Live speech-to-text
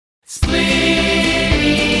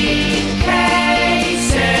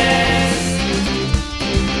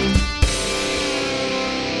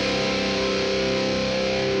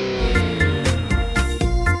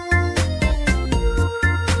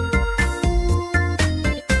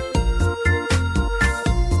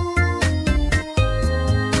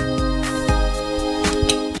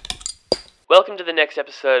next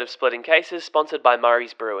episode of Splitting Cases, sponsored by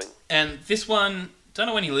Murray's Brewing. And this one, don't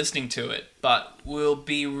know when you're listening to it, but will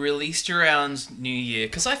be released around New Year.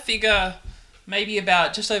 Because I figure maybe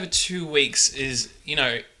about just over 2 weeks is,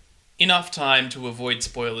 enough time to avoid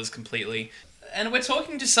spoilers completely. And we're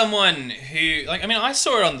talking to someone who, I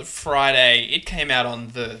saw it on the Friday. It came out on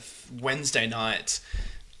the Wednesday night.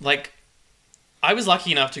 I was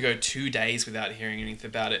lucky enough to go 2 days without hearing anything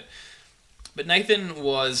about it. But Nathan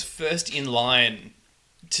was first in line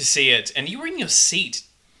to see it, and you were in your seat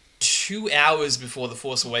 2 hours before The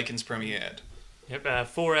Force Awakens premiered. Yep,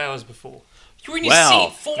 4 hours before. You were in your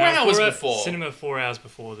seat 4 hours before. Cinema 4 hours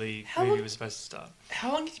before the movie was supposed to start.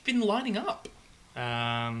 How long have you been lining up?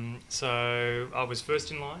 So I was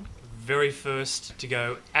first in line, very first to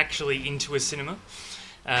go actually into a cinema.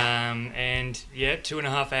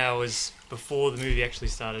 2.5 hours before the movie actually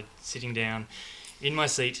started, sitting down in my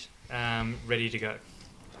seat, ready to go.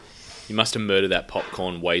 You must have murdered that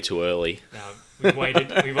popcorn way too early. No, we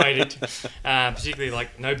waited. Particularly,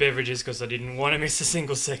 no beverages, because I didn't want to miss a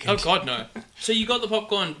single second. Oh, God, no. So you got the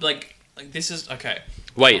popcorn, this is... Okay.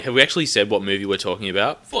 Wait, have we actually said what movie we're talking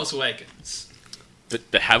about? Force Awakens.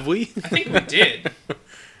 But have we? I think we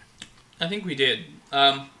did.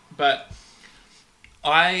 But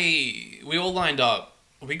we all lined up.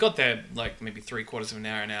 We got there maybe 3/4 of an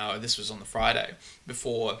hour. This was on the Friday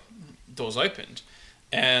before doors opened.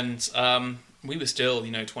 And we were still,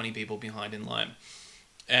 20 people behind in line.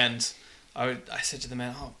 And I said to the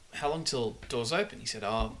man, how long till doors open? He said,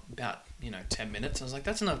 about, 10 minutes. I was like,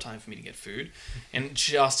 that's enough time for me to get food. And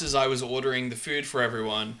just as I was ordering the food for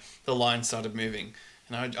everyone, the line started moving.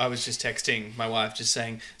 And I was just texting my wife, just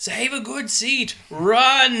saying, save a good seat,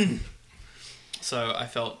 run! So I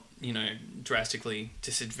felt, drastically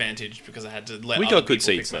disadvantaged because I had to let other people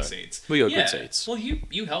pick my seats. We got good seats. Well,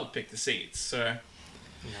 you helped pick the seats, so...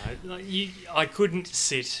 No, I couldn't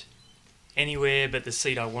sit anywhere but the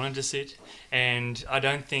seat I wanted to sit, and I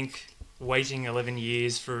don't think waiting 11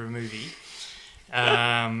 years for a movie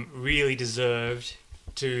really deserved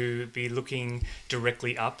to be looking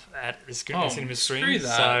directly up at the cinema screen.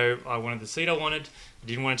 So I wanted the seat I wanted. I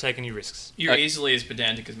didn't want to take any risks. You're easily as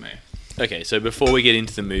pedantic as me. Okay, so before we get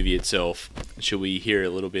into the movie itself, should we hear a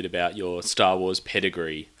little bit about your Star Wars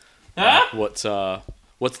pedigree? What's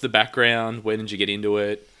the background? When did you get into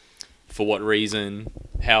it? For what reason?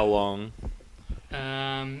 How long?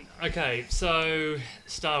 Okay, so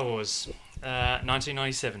Star Wars,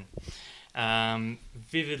 1997.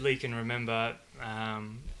 Vividly can remember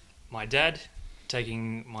my dad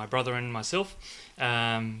taking my brother and myself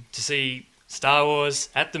to see Star Wars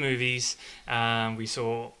at the movies. We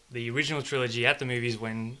saw the original trilogy at the movies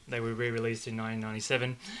when they were re-released in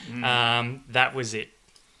 1997. That was it.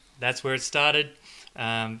 That's where it started.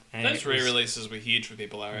 Those re-releases were huge for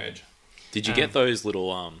people our age. Did you get those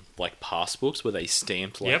little pass books where they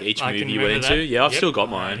stamped each I movie you went into? Yeah, I've still got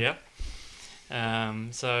mine.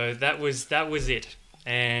 So that was it.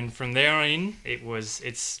 And from there on in,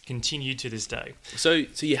 it's continued to this day. So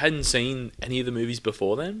you hadn't seen any of the movies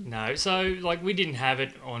before then? No, so we didn't have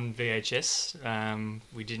it on VHS.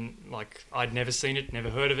 We didn't I'd never seen it, never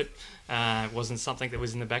heard of it. It wasn't something that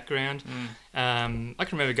was in the background. I can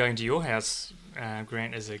remember going to your house,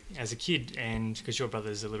 Grant, as a kid, and because your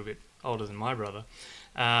brother's a little bit older than my brother,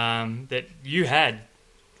 that you had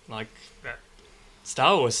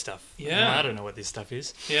Star Wars stuff. Yeah. I don't know what this stuff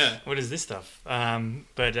is. Yeah. What is this stuff? So I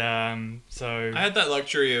had that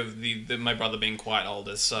luxury of my brother being quite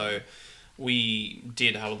older, so we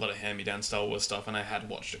did have a lot of hand-me-down Star Wars stuff, and I had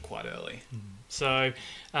watched it quite early. So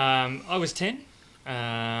I was 10,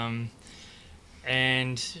 and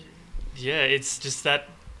it's just that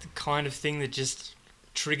kind of thing that just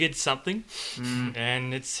triggered something,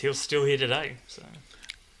 and he's still here today. So,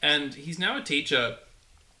 and he's now a teacher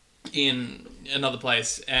in another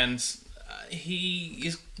place, and he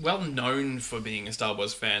is well known for being a Star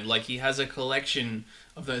Wars fan. He has a collection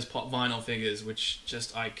of those pop vinyl figures, which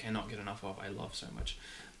just I cannot get enough of. I love so much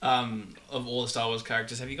of all the Star Wars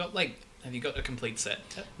characters. Have you got a complete set?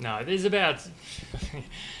 No, there's about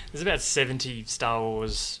 70 Star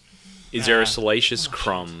Wars. Is there a Salacious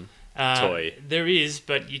Crumb toy? There is,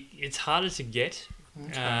 but it's harder to get.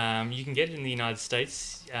 Okay. You can get it in the United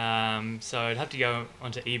States, so I'd have to go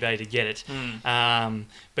onto eBay to get it.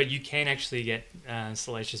 But you can actually get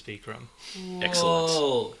Salacious B. Crumb.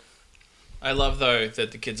 Excellent. I love, though,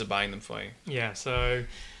 that the kids are buying them for you. Yeah, so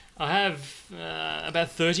I have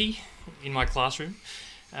about 30 in my classroom.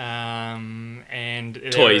 And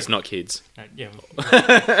toys, not kids. Yeah,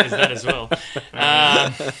 there's that as well.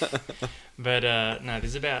 But no,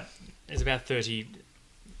 there's about 30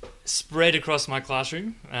 spread across my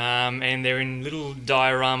classroom, and they're in little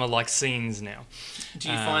diorama-like scenes now. Do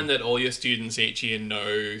you find that all your students each year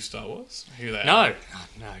know Star Wars? Who they are? No.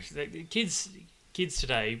 The kids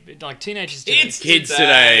today, like teenagers today, Kids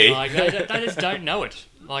today. like they just don't know it.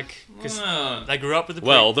 Like, because they grew up with the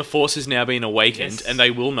Well, the Force has now been awakened, Yes. and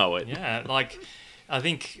they will know it. yeah, like I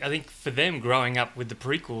think for them growing up with the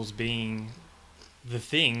prequels being the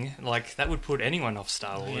thing, like that would put anyone off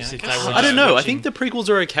Star Wars Yeah, if they I were. I don't know. I watching- think the prequels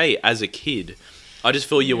are okay as a kid. I just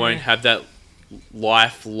feel you won't have that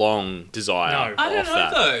lifelong desire. No. I don't off know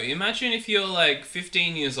that. though. Imagine if you're like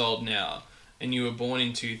 15 years old now and you were born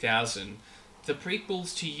in 2000. The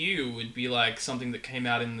prequels to you would be like something that came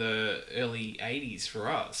out in the early 80s for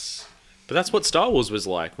us. But that's what Star Wars was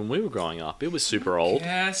like when we were growing up. It was super old.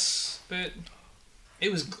 Yes, but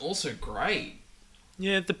it was also great.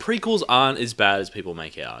 Yeah, the prequels aren't as bad as people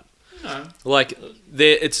make out. No. Like,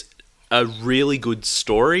 it's a really good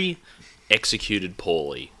story executed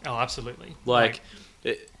poorly. Oh, absolutely. Like,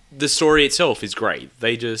 the story itself is great.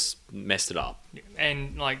 They just messed it up.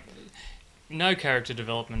 and like no character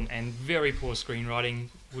development and very poor screenwriting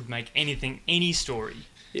would make any story.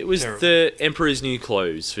 It was Terrible. the Emperor's New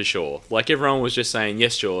Clothes, for sure. Like, everyone was just saying,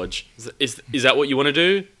 yes, George, is that what you want to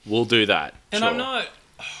do? We'll do that. And Sure. I'm not.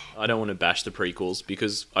 I don't want to bash the prequels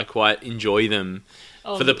because I quite enjoy them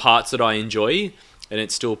Oh, for the parts that I enjoy, and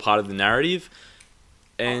it's still part of the narrative.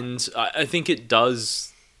 And I think it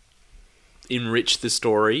does enrich the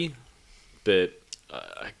story, but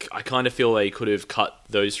I kind of feel they could have cut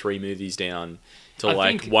those 3 movies down to I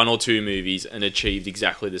like think- 1 or 2 movies and achieved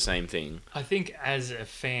exactly the same thing. I think as a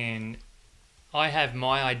fan, I have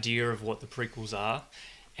my idea of what the prequels are,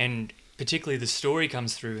 and particularly the story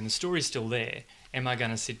comes through, and the story's still there. Am I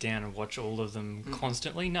going to sit down and watch all of them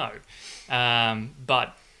constantly? No.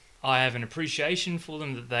 But I have an appreciation for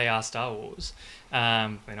them that they are Star Wars.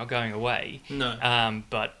 They're not going away. No.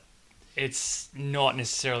 But it's not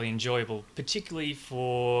necessarily enjoyable, particularly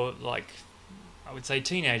for, like, I would say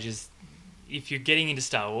teenagers. If you're getting into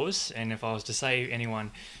Star Wars, and if I was to say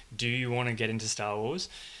anyone, do you want to get into Star Wars?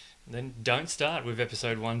 Then don't start with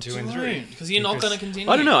episode 1, 2, and 3. Because you're not going to continue.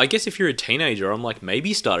 I don't know. I guess if you're a teenager, I'm like,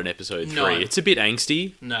 maybe start in episode 3. No. It's a bit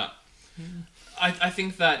angsty. No. I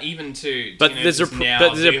think that even to But there's a teenagers pr- now,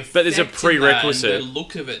 but there's a- the but there's a effects in that and prerequisite. The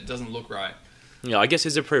look of it doesn't look right. Yeah, I guess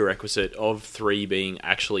there's a prerequisite of 3 being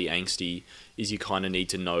actually angsty is you kind of need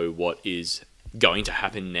to know what is going to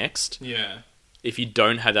happen next. Yeah. If you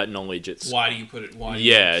don't have that knowledge, it's Why do you put it? Why? Do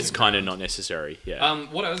you yeah, put it's it kind of around? not necessary. Yeah,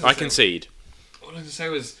 What I was. I gonna say- concede. What I was going to say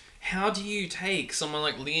was, how do you take someone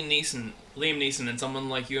like Liam Neeson, and someone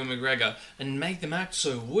like Ewan McGregor, and make them act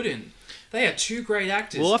so wooden? They are 2 great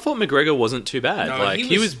actors. Well, I thought McGregor wasn't too bad. no, like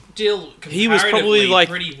he was still he was probably, comparatively like-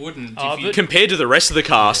 pretty wooden. Oh, if you- but- compared to the rest of the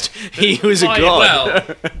cast, he was a By-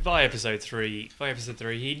 god. well, By episode 3,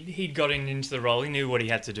 he'd gotten into the role. He knew what he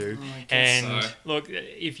had to do. I guess And so. look,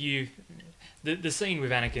 if you the scene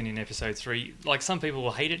with Anakin in episode 3, like some people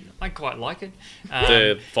will hate it. I quite like it.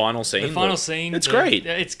 The final scene. The final look, scene, It's great.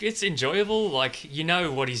 It's enjoyable. Like, you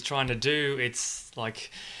know what he's trying to do. It's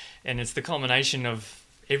like, and it's the culmination of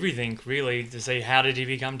everything really to see how did he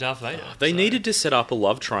become Darth Vader. They So- needed to set up a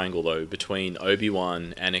love triangle though between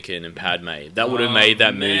Obi-Wan, Anakin, and Padme. That would have Oh, made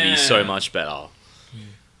that movie man. so much better.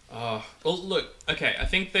 Oh, well, look, okay, I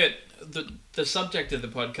think that the subject of the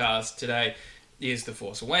podcast today is The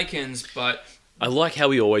Force Awakens, but I like how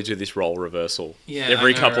we always do this role reversal. Yeah,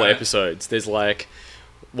 Every I know, couple right? of episodes, there's like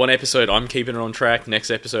one episode I'm keeping it on track, next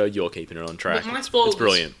episode you're keeping it on track. but It's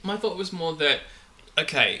brilliant. My thought was more that,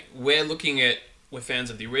 okay, we're fans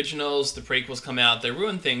of the originals, the prequels come out, they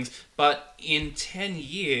ruin things, but in 10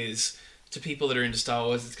 years, to people that are into Star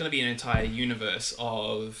Wars, it's going to be an entire universe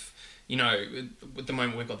of, you know, at the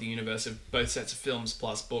moment we've got the universe of both sets of films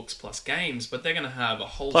plus books plus games, but they're going to have a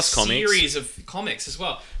whole Plus comics. series of comics as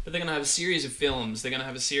well. But they're going to have a series of films, they're going to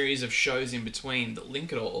have a series of shows in between that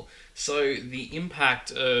link it all. So the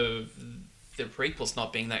impact of the prequels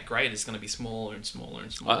not being that great is going to be smaller and smaller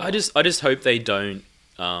and smaller. I just hope they don't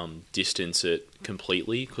distance it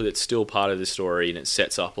completely because it's still part of the story and it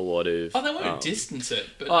sets up a lot of. Oh, they won't distance it,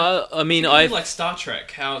 but I mean, I I like Star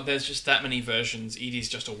Trek, how there's just that many versions. It is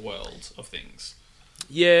just a world of things.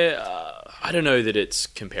 I don't know that it's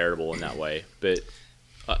comparable in that way, but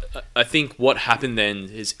I think what happened then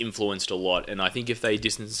has influenced a lot, and I think if they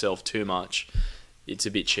distance themselves too much, it's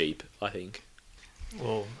a bit cheap. I think.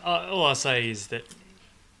 Well, all I say is that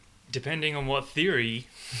depending on what theories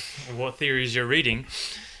you're reading,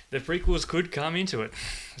 the prequels could come into it.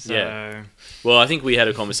 So, Yeah. Well, I think we had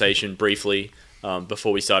a conversation briefly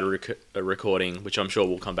before we started recording, which I'm sure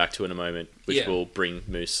we'll come back to in a moment, which Yeah. will bring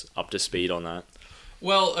Moose up to speed on that.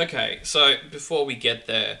 Well, okay, so before we get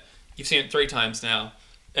there, you've seen it 3 times now,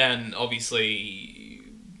 and obviously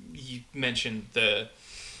you mentioned the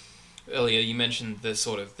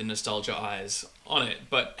sort of the nostalgia eyes on it,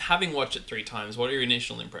 but having watched it 3 times, what are your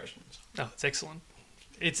initial impressions? Oh, it's excellent.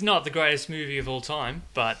 It's not the greatest movie of all time,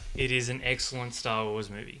 but it is an excellent Star Wars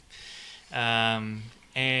movie.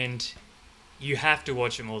 And you have to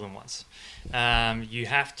watch it more than once. You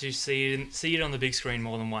have to see it on the big screen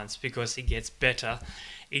more than once because it gets better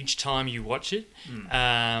each time you watch it.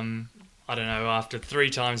 I don't know, after 3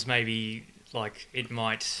 times maybe, like, it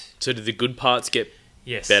might... So do the good parts get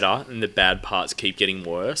Yes. better and the bad parts keep getting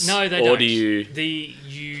worse? No, they or don't.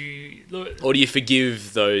 Or do you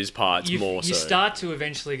forgive those parts more so? You start to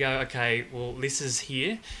eventually go, okay, well, this is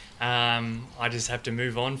here. I just have to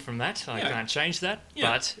move on from that. I can't change that.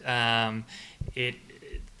 Yeah. But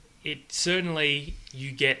it certainly,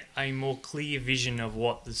 you get a more clear vision of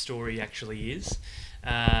what the story actually is.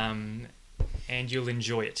 And you'll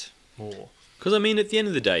enjoy it more. Because, I mean, at the end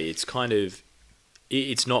of the day, it's kind of...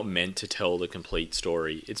 It's not meant to tell the complete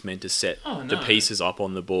story. It's meant to set the pieces up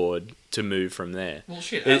on the board to move from there. Well,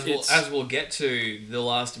 shit, as we'll get to, the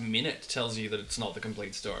last minute tells you that it's not the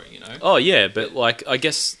complete story, you know? Oh, yeah, but, like, I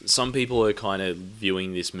guess some people are kind of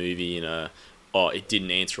viewing this movie in a... Oh, it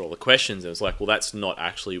didn't answer all the questions. And it's like, well, that's not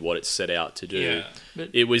actually what it's set out to do. Yeah.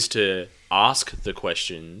 But It was to ask the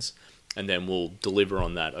questions, and then we'll deliver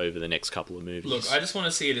on that over the next couple of movies. Look, I just want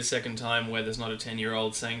to see it a second time where there's not a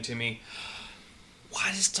 10-year-old saying to me,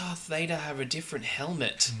 why does Darth Vader have a different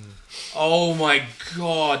helmet? Oh my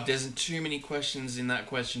god, there's too many questions in that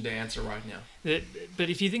question to answer right now. But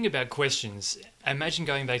if you think about questions, imagine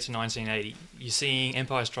going back to 1980. You're seeing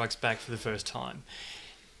Empire Strikes Back for the first time.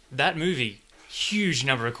 That movie, huge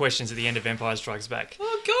number of questions at the end of Empire Strikes Back.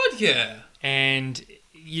 Oh god, yeah. And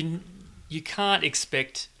you can't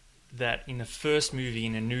expect that in the first movie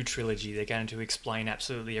in a new trilogy they're going to explain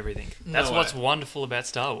absolutely everything. That's No what's way. wonderful about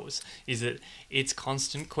Star Wars, is that it's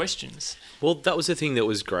constant questions. Well, that was the thing that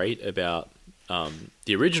was great about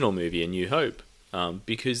the original movie, A New Hope,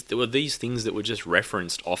 because there were these things that were just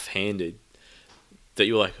referenced offhanded that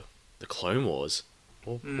you were like, the Clone Wars?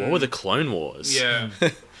 What were the Clone Wars? Yeah.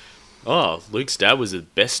 Oh, Luke's dad was the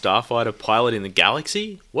best starfighter pilot in the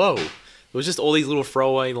galaxy? Whoa. It was just all these little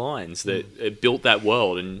throwaway lines that built that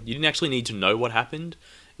world, and you didn't actually need to know what happened.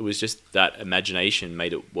 It was just that imagination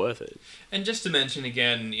made it worth it. And just to mention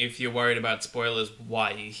again, if you're worried about spoilers,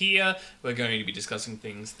 why you're here, we're going to be discussing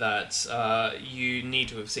things that you need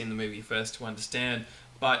to have seen the movie first to understand.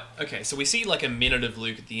 But, okay, so we see like a minute of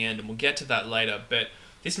Luke at the end, and we'll get to that later, but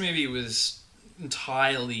this movie was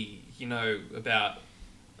entirely, about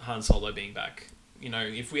Han Solo being back.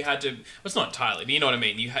 If we had to... Well, it's not entirely, but you know what I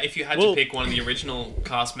mean. If you had to pick one of the original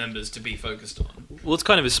cast members to be focused on. Well, it's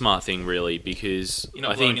kind of a smart thing, really, because You're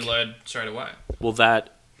not blowing your load straight away. Well,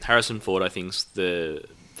 that Harrison Ford, I think, is the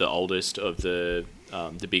oldest of the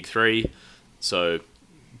big three, so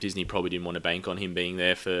Disney probably didn't want to bank on him being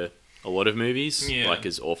there for a lot of movies, like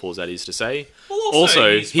as awful as that is to say. Well,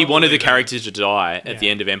 also he wanted the probably characters to die at the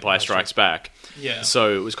end of Empire Strikes Back, Yeah.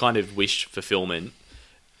 so it was kind of wish fulfillment.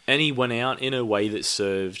 And he went out in a way that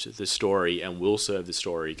served the story and will serve the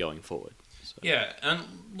story going forward. So. Yeah, and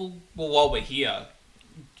well, while we're here,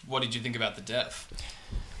 what did you think about the death?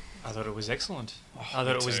 I thought it was excellent. Oh, I thought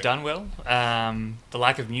me it was too. done well. The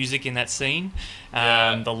lack of music in that scene,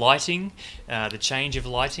 Yeah. the lighting, the change of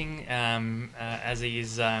lighting as he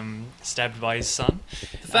is stabbed by his son.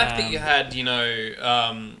 The fact that you had, you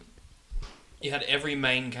had every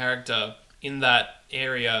main character in that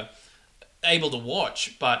area able to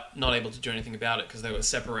watch, but not able to do anything about it because they were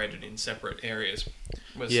separated in separate areas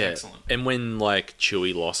was excellent. And when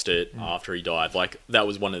Chewie lost it after he died, that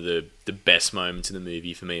was one of the best moments in the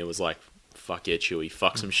movie for me. It was like, fuck yeah, Chewie,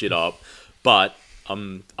 fuck some shit up. But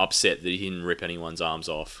I'm upset that he didn't rip anyone's arms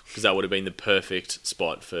off, because that would have been the perfect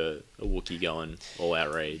spot for a Wookiee going all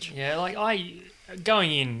out rage. Yeah,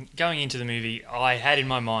 going into the movie, I had in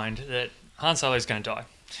my mind that Han Solo's going to die.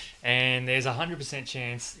 And there's a 100%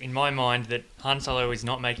 chance in my mind that Han Solo is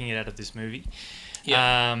not making it out of this movie.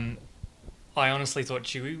 Yeah. I honestly thought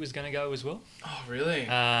Chewie was going to go as well. Oh, really?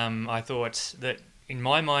 I thought that, in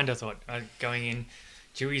my mind, going in,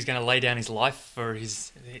 Chewie's going to lay down his life for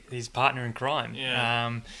his partner in crime.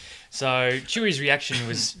 Yeah. So Chewie's reaction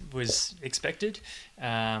was expected.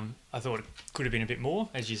 I thought it could have been a bit more,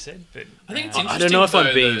 as you said, but I think it's I don't know if I'm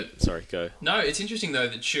interesting, being... Sorry, go. No, it's interesting, though,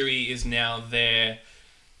 that Chewie is now there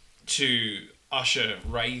to usher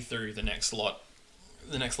Rey through the next lot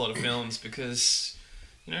of films, because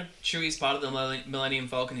Chewie's part of the Millennium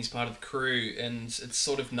Falcon, he's part of the crew, and it's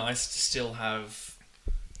sort of nice to still have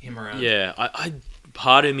him around. Yeah, I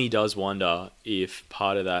part of me does wonder if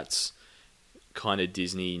part of that's kind of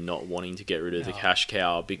Disney not wanting to get rid of the cash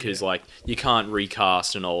cow, because like you can't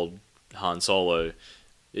recast an old Han Solo.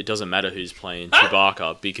 It doesn't matter who's playing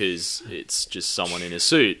Chewbacca because it's just someone in a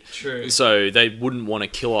suit. True. So they wouldn't want to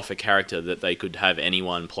kill off a character that they could have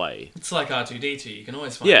anyone play. It's like R2-D2. You can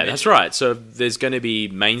always find. Yeah, that's right. So there's going to be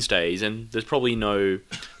mainstays, and there's probably no,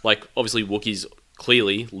 like, obviously Wookiees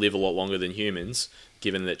clearly live a lot longer than humans,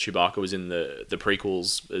 given that Chewbacca was in the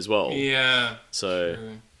prequels as well. Yeah. So.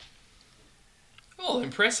 True. Well,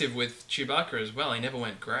 impressive with Chewbacca as well. He never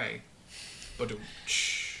went grey. But.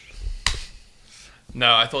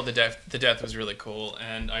 No, I thought the death was really cool,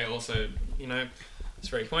 and I also, it's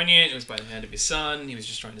very poignant. It was by the hand of his son. He was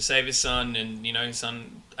just trying to save his son, and his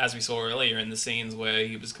son, as we saw earlier in the scenes where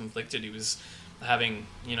he was conflicted, he was having,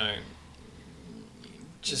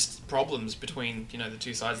 just problems between, the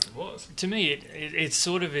two sides of the Force. To me, it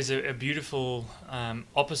sort of is a beautiful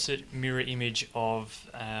opposite mirror image of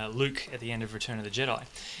Luke at the end of Return of the Jedi.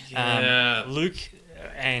 Yeah. Luke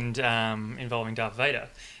and involving Darth Vader.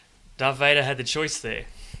 Darth Vader had the choice there.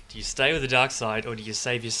 Do you stay with the dark side or do you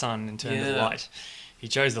save your son and turn to the light? He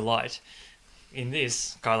chose the light. In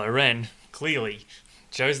this, Kylo Ren clearly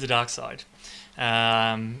chose the dark side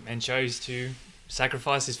and chose to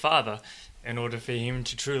sacrifice his father in order for him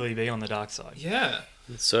to truly be on the dark side. Yeah.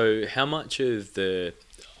 So how much of the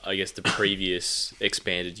previous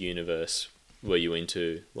expanded universe were you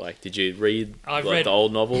into? Like, did you read the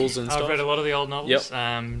old novels and stuff? I've read a lot of the old novels.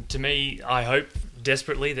 Yep. To me, I hope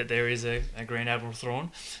desperately that there is a Grand Admiral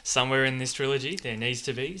Thrawn somewhere in this trilogy. There needs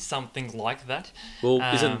to be something like that. Well,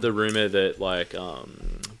 isn't the rumor that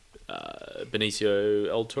Benicio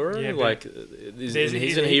del Toro, isn't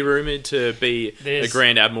he rumored to be a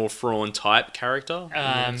Grand Admiral Thrawn type character in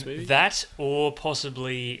the next movie? That, or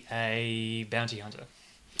possibly a bounty hunter.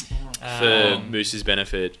 For Moose's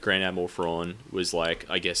benefit, Grand Admiral Thrawn was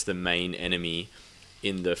the main enemy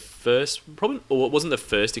in the first, it wasn't the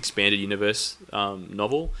first expanded universe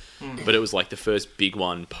novel, but it was the first big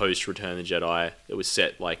one post Return of the Jedi. It was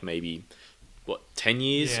set maybe 10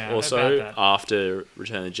 years or so after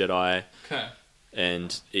Return of the Jedi. Okay.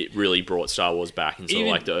 And it really brought Star Wars back into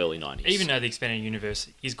the early 90s. Even though the expanded universe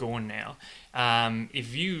is gone now,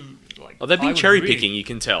 if you they've been cherry picking. You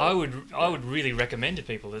can tell. I would really recommend to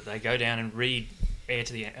people that they go down and read Heir of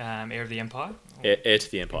the Empire. Heir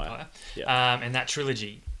to the Empire. Yeah. And that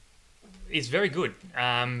trilogy is very good.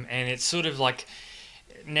 And it's sort of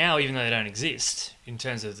now, even though they don't exist in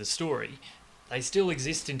terms of the story, they still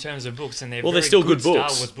exist in terms of books, and they're still good Star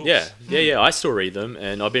books. Wars books. Yeah. I still read them,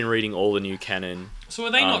 and I've been reading all the new canon. So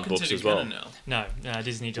are they not books considered as well. canon now? No,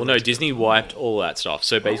 Disney. Well, no, Disney wiped all that stuff.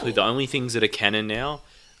 So basically, the only things that are canon now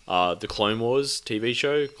are the Clone Wars TV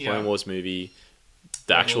show, Clone Wars movie,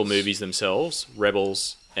 the actual movies themselves,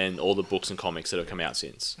 Rebels, and all the books and comics that have come out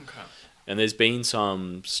since. Okay. And there's been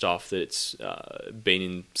some stuff that's been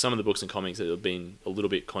in some of the books and comics that have been a little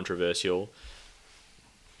bit controversial,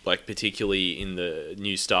 particularly in the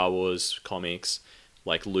new Star Wars comics,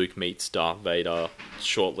 Luke meets Darth Vader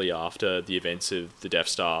shortly after the events of the Death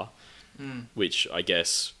Star, which I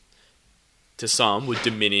guess to some would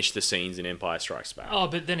diminish the scenes in Empire Strikes Back. Oh,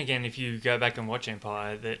 but then again, if you go back and watch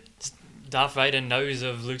Empire, that Darth Vader knows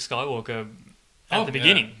of Luke Skywalker at the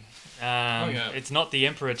beginning. It's not the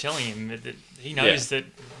Emperor telling him that he knows that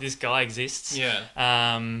this guy exists. Yeah.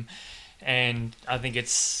 And I think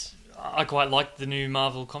I quite like the new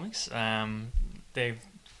Marvel comics. They're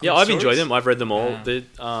I've enjoyed them. I've read them all.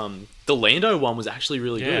 The Lando one was actually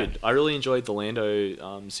really good. I really enjoyed the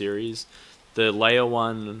Lando series. The Leia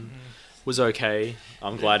one was okay.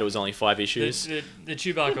 I'm glad it was only 5 issues. The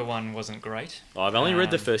Chewbacca one wasn't great. I've only read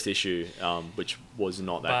the first issue, which was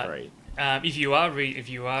not that great. If you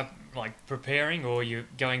are preparing, or you're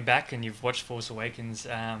going back and you've watched Force Awakens,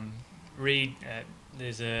 read.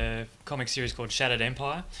 There's a comic series called Shattered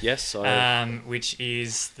Empire. Yes, which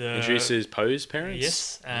is introduces Poe's parents.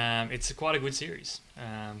 Yes, it's quite a good series.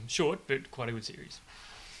 Short, but quite a good series.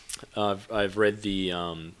 I've read the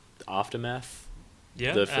Aftermath.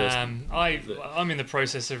 Yeah, the first, I'm in the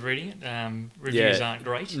process of reading it. Reviews aren't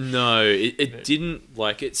great. No, it didn't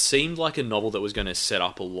It seemed like a novel that was going to set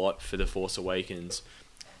up a lot for The Force Awakens,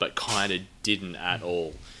 but kind of didn't at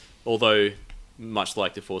all. Although, much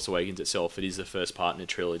like The Force Awakens itself, it is the first part in a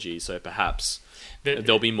trilogy, so perhaps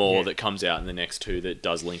there'll be more that comes out in the next 2 that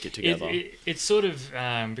does link it together. It's sort of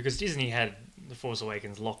because Disney had The Force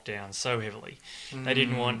Awakens locked down so heavily. They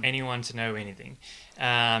didn't want anyone to know anything.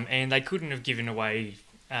 And they couldn't have given away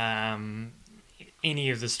any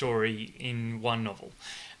of the story in one novel.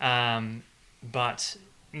 But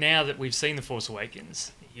now that we've seen The Force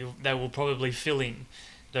Awakens, they will probably fill in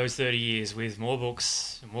those 30 years with more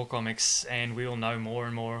books, more comics, and we will know more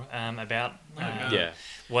and more about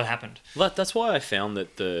what happened. That's why I found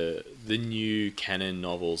that the new canon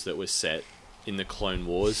novels that were set in the Clone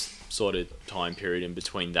Wars sort of time period in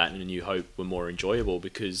between that and A New Hope were more enjoyable,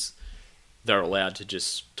 because they're allowed to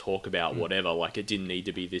just talk about whatever. Like, it didn't need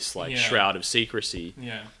to be this shroud of secrecy.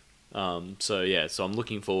 Yeah. So I'm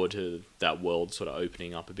looking forward to that world sort of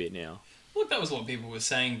opening up a bit now. Look, that was what people were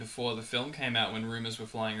saying before the film came out, when rumours were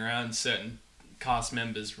flying around. Certain cast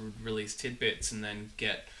members would release tidbits and then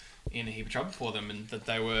get in a heap of trouble for them, and that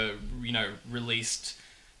they were, released.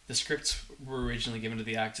 The scripts were originally given to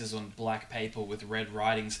the actors on black paper with red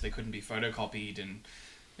writing, so they couldn't be photocopied, and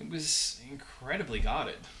it was incredibly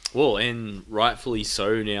guarded. Well, and rightfully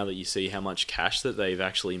so, now that you see how much cash that they've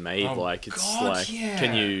actually made.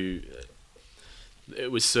 It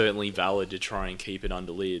was certainly valid to try and keep it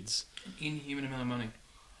under lids. Inhuman amount of money.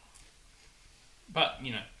 But,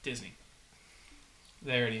 Disney.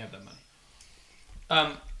 They already have that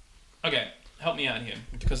money. Okay, help me out here,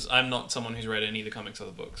 because I'm not someone who's read any of the comics or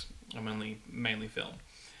the books. I'm mainly film.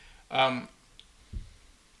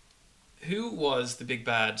 Who was the big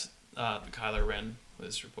bad that Kylo Ren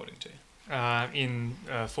was reporting to? In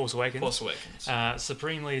Force Awakens? Force Awakens.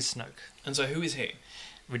 Supreme Leader Snoke. And so who is he?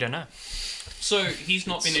 We don't know. So he's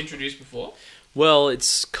not been introduced before? Well,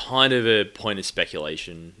 it's kind of a point of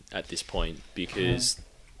speculation at this point, because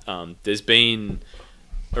there's been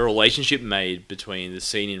a relationship made between the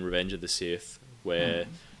scene in Revenge of the Sith where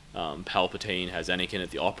Palpatine has Anakin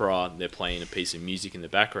at the opera. They're playing a piece of music in the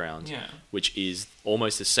background, which is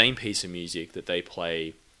almost the same piece of music that they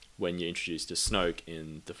play when you're introduced to Snoke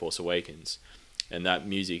in The Force Awakens. And that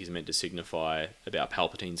music is meant to signify about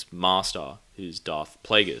Palpatine's master, who's Darth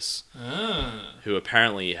Plagueis, who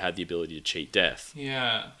apparently had the ability to cheat death.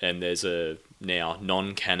 Yeah. And there's a now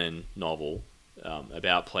non-canon novel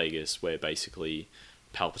about Plagueis where basically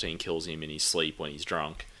Palpatine kills him in his sleep when he's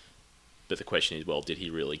drunk. But the question is, well, did he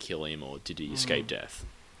really kill him, or did he escape death?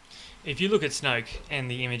 If you look at Snoke and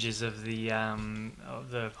the images of the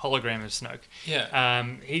hologram of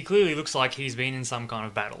Snoke, he clearly looks like he's been in some kind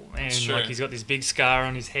of battle, and he's got this big scar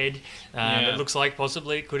on his head that looks like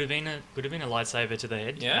possibly it could have been a lightsaber to the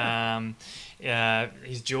head.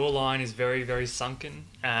 His jawline is very, very sunken,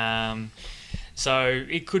 so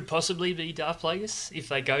it could possibly be Darth Plagueis. If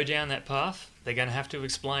they go down that path, they're going to have to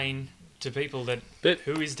explain to people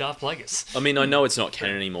who is Darth Plagueis. I mean, I know it's not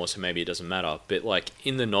canon anymore, so maybe it doesn't matter. But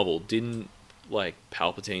in the novel, didn't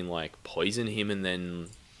Palpatine poison him and then?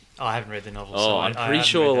 Oh, I haven't read the novel. Oh, I'm pretty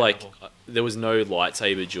sure there was no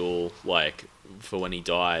lightsaber duel for when he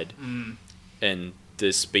died, and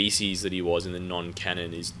the species that he was in the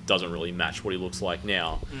non-canon doesn't really match what he looks like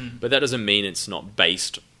now. But that doesn't mean it's not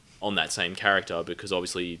based on that same character, because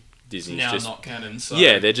obviously Disney's now just not canon. So.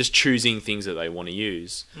 Yeah, they're just choosing things that they want to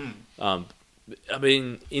use. I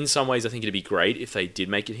mean, in some ways, I think it'd be great if they did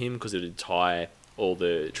make it him, because it'd tie all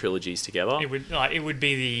the trilogies together. It would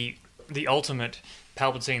be the ultimate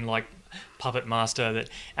Palpatine puppet master that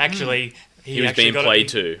actually he was being played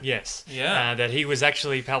to. Yes, yeah. That he was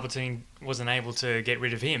actually Palpatine wasn't able to get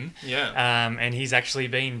rid of him. Yeah, and he's actually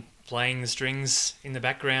been playing the strings in the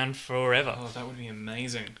background forever. Oh, that would be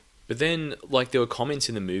amazing. But then, there were comments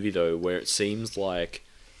in the movie, though, where it seems like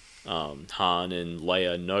Han and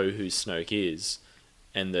Leia know who Snoke is,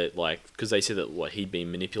 and that, because they said that he'd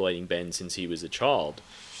been manipulating Ben since he was a child.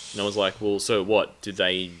 And I was like, well, so what? Did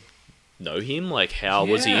they know him? How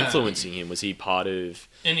was he influencing him? Was he part of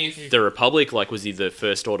the Republic? Was he the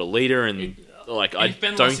First Order leader? And, I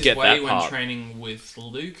Ben don't lost get his way that when part. training with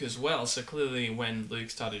Luke as well, so clearly when Luke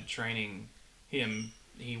started training him,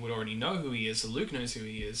 he would already know who he is, so Luke knows who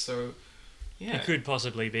he is, so yeah. It could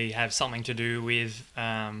possibly have something to do with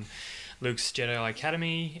Luke's Jedi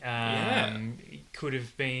Academy. It could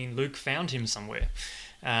have been Luke found him somewhere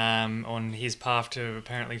on his path to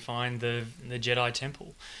apparently find the Jedi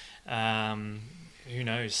Temple. Who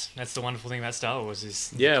knows? That's the wonderful thing about Star Wars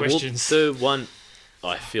is the questions. Well, the one...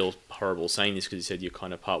 I feel horrible saying this because you said you're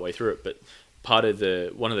kind of partway through it, but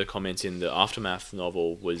one of the comments in the Aftermath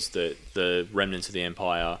novel was that the remnants of the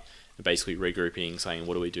Empire are basically regrouping, saying,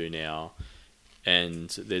 what do we do now? And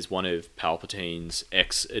there's one of Palpatine's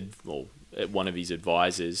one of his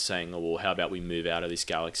advisors saying, well, how about we move out of this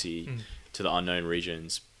galaxy to the unknown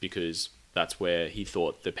regions, because that's where he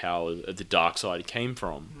thought the power of the dark side came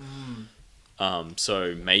from.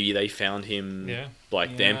 So maybe they found him,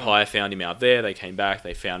 the Empire found him out there, they came back,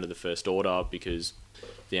 they founded the First Order because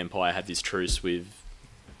the Empire had this truce with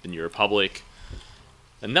the New Republic.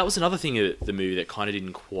 And that was another thing of the movie that kind of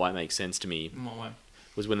didn't quite make sense to me. In what way?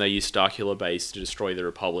 was when they used Starkiller Base to destroy the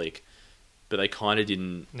Republic, but they kind of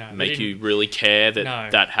didn't No, they make you didn't- really care that No.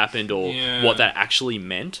 that happened or Yeah. what that actually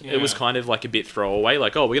meant. It was Yeah. kind of like a bit throwaway,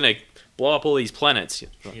 like, oh, we're going to blow up all these planets.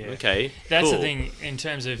 Yeah. Okay, That's cool. the thing in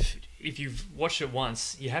terms of if you've watched it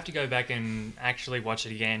once, you have to go back and actually watch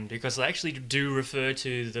it again because they actually do refer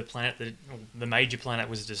to the planet that the major planet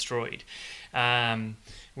was destroyed,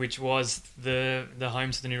 which was the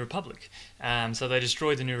home to the New Republic. So they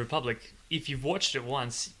destroyed the New Republic. If you've watched it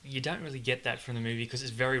once, you don't really get that from the movie because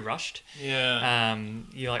it's very rushed. Yeah.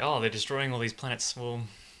 You're like, oh, they're destroying all these planets. Well,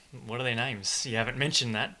 what are their names? You haven't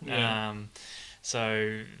mentioned that. Yeah.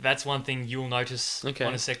 So that's one thing you'll notice Okay.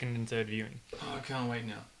 on a second and third viewing. Oh, I can't wait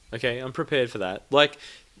now. Okay, I'm prepared for that. Like,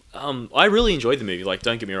 I really enjoyed the movie. Like,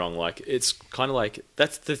 don't get me wrong. Like, it's kind of like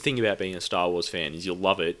that's the thing about being a Star Wars fan is you'll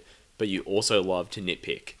love it, but you also love to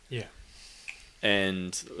nitpick, Yeah.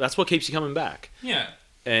 and that's what keeps you coming back. Yeah.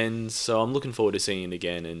 And so I'm looking forward to seeing it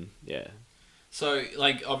again. And yeah, So,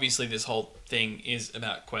 like, obviously this whole thing is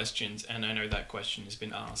about questions, and I know that question has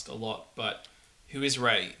been asked a lot, but who is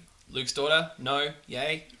Rey? Luke's daughter? No?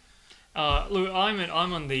 Yay? Look,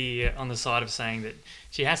 I'm on the side of saying that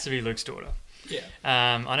she has to be Luke's daughter. Yeah.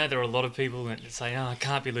 I know there are a lot of people that say, "Oh, it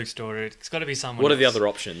can't be Luke's daughter. It's got to be someone." what are the else." other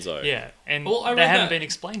options though? Yeah, and Well, I they read haven't that- been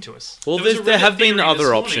explained to us. Well, was a there Reddit have been theory other this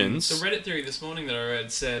morning- options. The Reddit theory this morning that I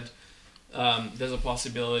read said there's a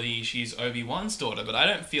possibility she's Obi-Wan's daughter, but I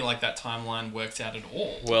don't feel like that timeline works out at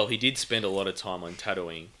all. Well, he did spend a lot of time on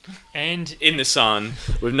Tatooine And in the sun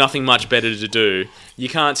with nothing much better to do. You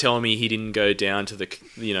can't tell me he didn't go down to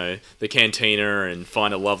the cantina and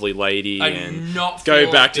find a lovely lady I and do not go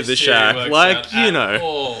feel back like to this the theory shack. works Like, out you at know.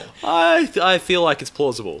 all. I feel like it's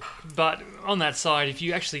plausible. but on that side, if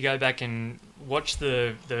you actually go back and watch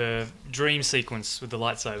the dream sequence with the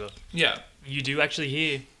lightsaber, Yeah. you do actually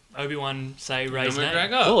hear Obi-Wan say Rey's Ewan name.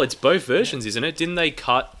 McGregor. Well, it's both versions, isn't it? Didn't they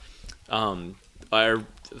cut?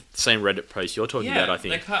 Same Reddit post you're talking Yeah, about. I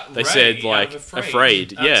think they cut they Rey said out like of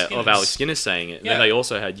afraid, Alex yeah, Guinness. of Alex Guinness saying it. And Yeah. then they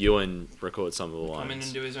also had Ewan record some of the Come in lines.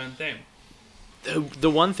 and do his own thing. The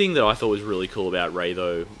one thing that I thought was really cool about Rey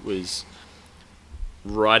though was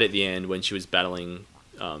right at the end when she was battling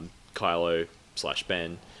Kylo /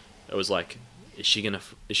 Ben. It was like, is she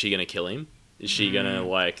gonna kill him? Is she gonna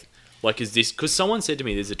like is this? Because someone said to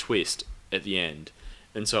me there's a twist at the end,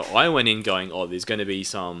 and so I went in going, oh, there's going to be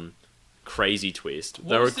some crazy twist.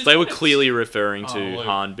 What was the They were twist? clearly referring Oh, to Luke.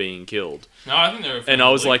 Han being killed, No, I think they were. and I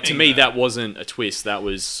was like, to me being that wasn't a twist. That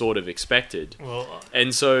was sort of expected. Well,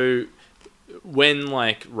 And so when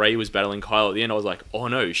like Rey was battling Kylo at the end, I was like, oh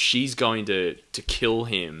no, she's going to kill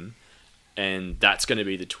him, and that's going to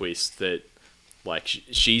be the twist that like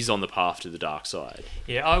she's on the path to the dark side.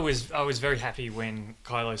 yeah, I was very happy when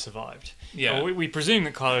Kylo survived. Yeah. Well, we presume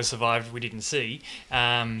that Kylo survived. We didn't see.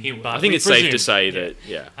 He was. But I think we it's safe to presume, say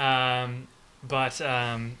yeah. that, yeah.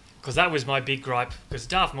 Because that was my big gripe. Because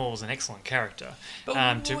Darth Maul was an excellent character.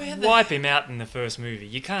 But To where the- wipe him out in the first movie,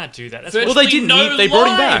 you can't do that. That's Virtually what, Well, they didn't. no They brought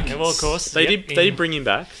him back. lines. well, of course They yep, did bring him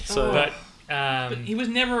back. So But But he was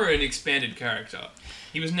never an expanded character.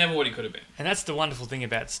 He was never what he could have been. and that's the wonderful thing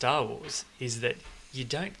about Star Wars is that you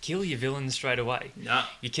don't kill your villains straight away. Nah.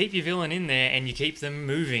 You keep your villain in there and you keep them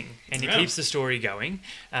moving and it Yeah. keeps the story going.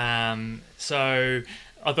 So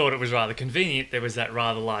I thought it was rather convenient. There was that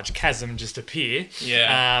rather large chasm just appear.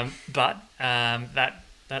 Yeah. But that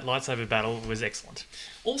lightsaber battle was excellent.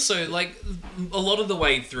 Also, like, a lot of the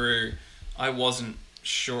way through, I wasn't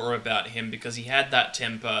sure about him because he had that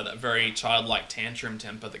temper, that very childlike tantrum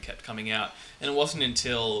temper that kept coming out. And it wasn't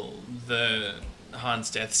until the Han's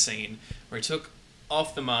death scene where he took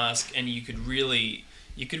off the mask and you could really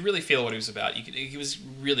feel what he was about. He was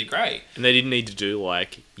really great. and they didn't need to do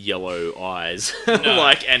like yellow eyes No.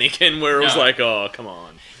 like Anakin, where it was No. like, oh come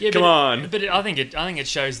on, Yeah, come on. But I think it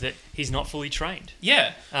shows that he's not fully trained.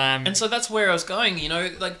 Yeah. Um, And so that's where I was going, you know,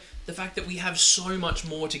 like the fact that we have so much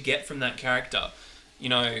more to get from that character. You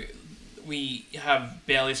know, we have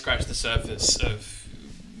barely scratched the surface of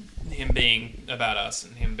him being a badass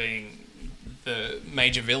and him being the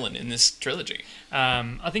major villain in this trilogy.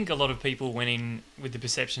 I think a lot of people went in with the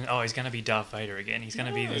perception, oh, he's going to be Darth Vader again. He's going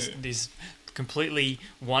to be No. this completely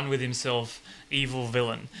one with himself evil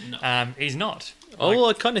villain. No. He's not. Oh, Like, well,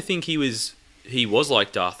 I kind of think he was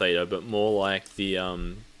like Darth Vader, but more like the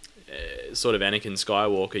sort of Anakin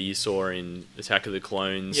Skywalker you saw in Attack of the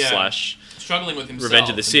Clones Yeah. / Struggling with himself. Revenge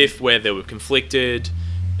of the Sith, where they were conflicted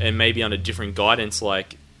and maybe under different guidance.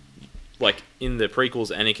 Like in the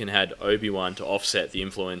prequels, Anakin had Obi-Wan to offset the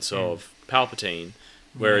influence of Palpatine,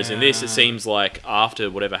 whereas in this, it Yeah. seems like after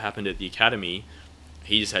whatever happened at the Academy,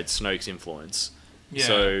 he just had Snoke's influence. Yeah.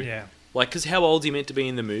 So, yeah. like, because how old is he meant to be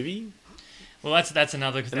in the movie? Well, that's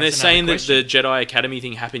another. And they're saying that the Jedi Academy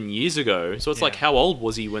thing happened years ago. So it's like, how old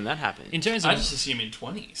was he when that happened? In terms I of just assume in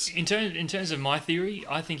 20s. in terms of my theory,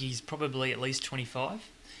 I think he's probably at least 25.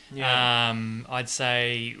 Yeah. I'd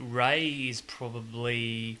say Ray is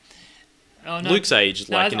probably. Oh, no. Luke's age,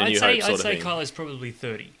 like in A New Hope sort of thing. I'd say Kylo's probably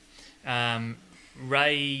 30.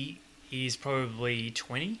 Ray is probably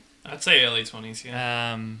 20. I'd say early 20s,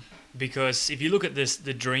 yeah. Because if you look at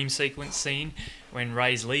the dream sequence scene when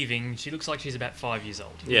Ray's leaving, she looks like she's about 5 years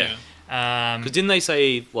old. Yeah. Because didn't they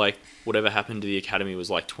say, like, whatever happened to the Academy was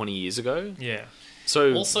like 20 years ago? Yeah.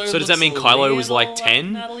 So Also does that mean looks a Kylo was like little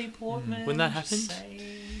 10 Natalie Portman, when that just happened? saying.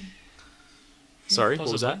 Sorry,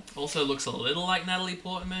 what was that? Also looks a little like Natalie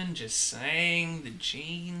Portman, just saying. The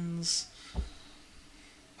jeans.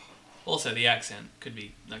 Also, the accent could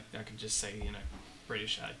be, like, I could just say,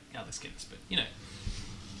 British Alex Guinness, but,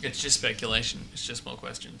 it's just speculation. It's just more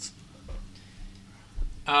questions.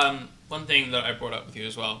 One thing that I brought up with you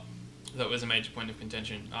as well, that was a major point of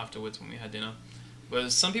contention afterwards when we had dinner,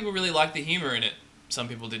 was some people really liked the humour in it. Some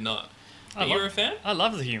people did not. Are you a fan? I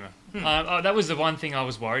love the humour. That was the one thing I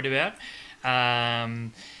was worried about.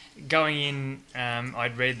 Going in,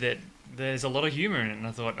 I'd read that there's a lot of humour in it, and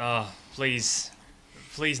I thought, oh, please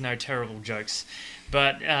no terrible jokes.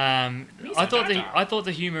 But I thought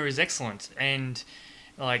the humour is excellent, and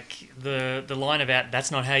like the line about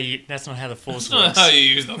that's not how the Force That's works. not how you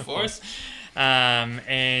use the Force.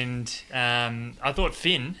 I thought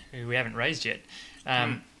Finn, who we haven't raised yet,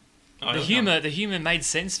 the humour made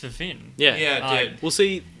sense for Finn. Yeah, it did. Well,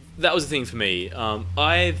 see, that was the thing for me.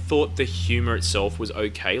 I thought the humour itself was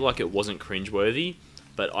okay, like it wasn't cringeworthy,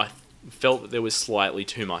 but I felt that there was slightly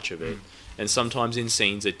too much of it. And sometimes in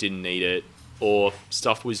scenes it didn't need it, or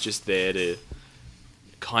stuff was just there to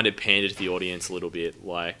kind of pander to the audience a little bit.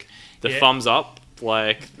 Like, the thumbs up,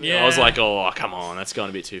 I was like, oh, come on, that's going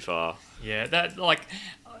a bit too far. Yeah, that, like,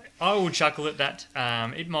 I will chuckle at that.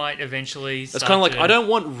 It might eventually It's kind of like, I don't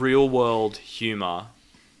want real-world humour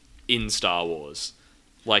in Star Wars.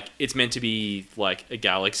 Like, it's meant to be, like, a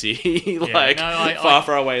galaxy,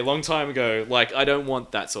 far away, long time ago. Like, I don't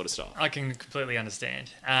want that sort of stuff. I can completely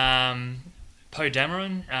understand. Poe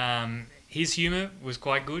Dameron, his humour was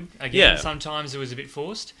quite good. Again, sometimes it was a bit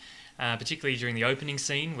forced, particularly during the opening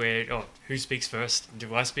scene where, who speaks first?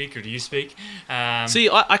 Do I speak or do you speak? See,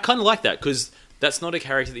 I kind of like that, because that's not a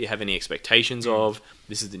character that you have any expectations of.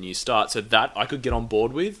 This is the new start, so that I could get on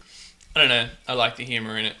board with. I don't know. I like the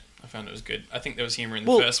humour in it. I found it was good. I think there was humour in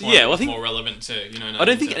the first one. Yeah, I think more relevant to I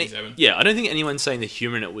don't think anyone's saying the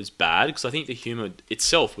humour in it was bad, because I think the humour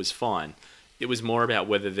itself was fine. It was more about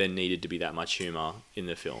whether there needed to be that much humour in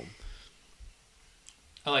the film.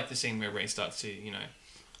 I like the scene where Rey starts to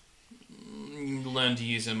learn to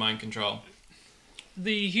use her mind control.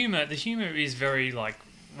 The humour is very like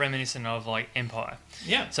reminiscent of like Empire.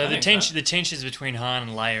 Yeah. So the tensions between Han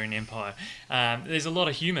and Leia in Empire, there's a lot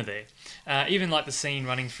of humour there. Even like the scene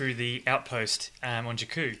running through the outpost on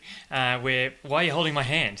Jakku, where why are you holding my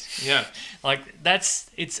hand? Yeah. Like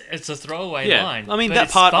it's a throwaway line. I mean,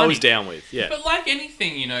 that part I was down with. Yeah. But like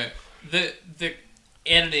anything, the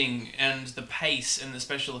editing and the pace and the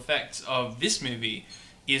special effects of this movie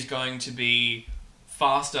is going to be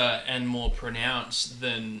faster and more pronounced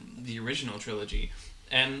than the original trilogy.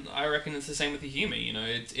 And I reckon it's the same with the humour.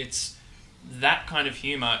 It's that kind of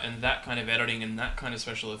humour and that kind of editing and that kind of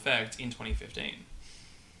special effect in 2015.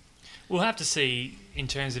 We'll have to see in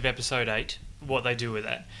terms of Episode 8 what they do with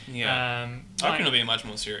that. Yeah, I reckon it'll be a much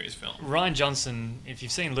more serious film. Rian Johnson, if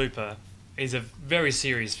you've seen Looper, is a very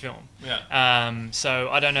serious film. Yeah. So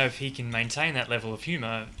I don't know if he can maintain that level of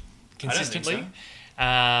humour consistently.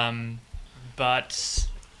 I don't think so. But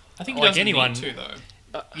I think he like doesn't anyone, need to,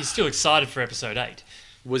 though. You're still excited for Episode 8.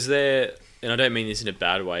 Was there, and I don't mean this in a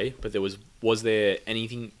bad way, but was there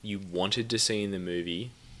anything you wanted to see in the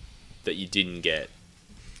movie that you didn't get?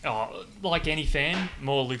 Oh, like any fan,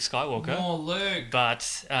 more Luke Skywalker. More Luke.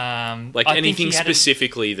 But like I anything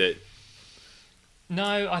specifically that...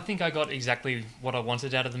 No, I think I got exactly what I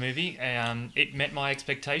wanted out of the movie. It met my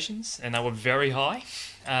expectations, and they were very high.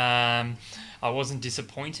 I wasn't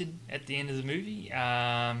disappointed at the end of the movie.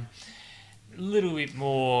 Little bit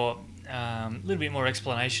more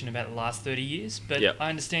explanation about the last 30 years, but I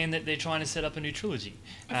understand that they're trying to set up a new trilogy.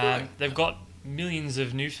 They've got millions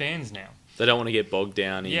of new fans now. They don't want to get bogged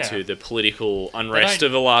down into the political unrest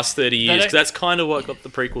of the last 30 years, because that's kind of what got the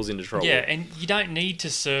prequels into trouble. Yeah, and you don't need to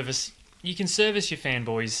service... You can service your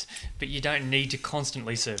fanboys, but you don't need to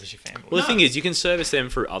constantly service your fanboys. Well, the thing is, you can service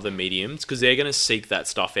them through other mediums, because they're going to seek that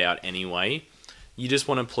stuff out anyway. You just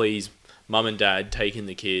want to please mum and dad taking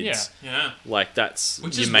the kids. Yeah. Like, that's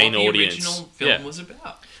Which your is main what the audience. original film was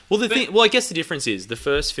about. Well, I guess the difference is the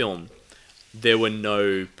first film. There were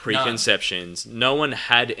no preconceptions. No one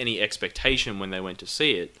had any expectation when they went to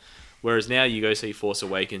see it. Whereas now you go see Force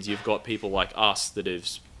Awakens, you've got people like us that have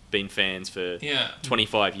been fans for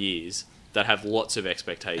 25 years that have lots of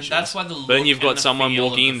expectations. And that's why the look But then you've got and the someone feel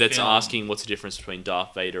walking of in the that's film- asking what's the difference between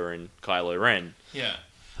Darth Vader and Kylo Ren. Yeah.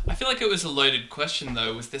 I feel like it was a loaded question,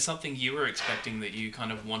 though. Was there something you were expecting that you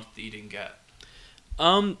kind of wanted that you didn't get?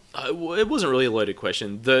 It wasn't really a loaded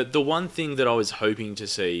question. The one thing that I was hoping to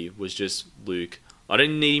see was just Luke. I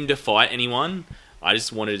didn't need him to fight anyone. I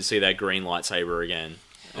just wanted to see that green lightsaber again.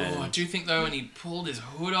 I do think, though, when he pulled his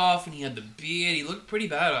hood off and he had the beard, he looked pretty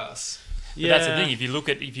badass. But that's the thing. If you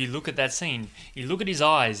look at that scene, you look at his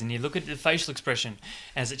eyes and you look at the facial expression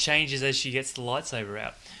as it changes as she gets the lightsaber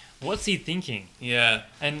out. What's he thinking? Yeah.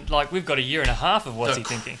 And like we've got a year and a half of what's he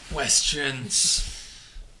thinking. Questions.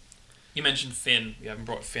 You mentioned Finn. You haven't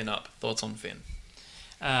brought Finn up. Thoughts on Finn?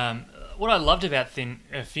 What I loved about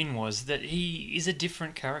Finn was that he is a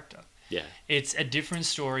different character. Yeah. It's a different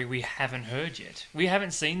story we haven't heard yet. We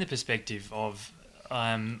haven't seen the perspective of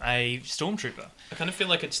a stormtrooper. I kind of feel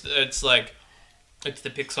like it's the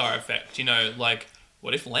Pixar effect. You know, like,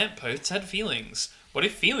 what if lampposts had feelings? What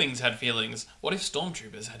if feelings had feelings? What if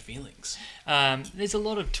stormtroopers had feelings? There's a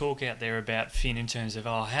lot of talk out there about Finn in terms of,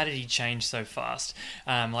 how did he change so fast?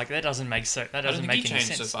 Like that doesn't make I don't think any he changed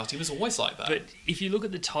sense. so fast. He was always like that. But if you look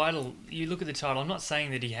at the title, I'm not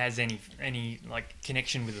saying that he has any like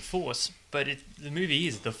connection with the Force, but the movie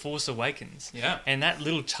is The Force Awakens. Yeah. And that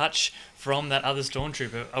little touch from that other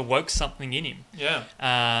stormtrooper awoke something in him. Yeah.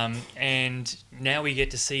 And now we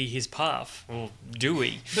get to see his path. Or do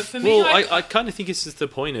we? But for me, Well, I kind of think it's just the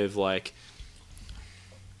point of, like,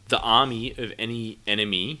 the army of any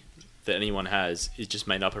enemy that anyone has is just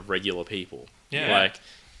made up of regular people. Yeah. Like,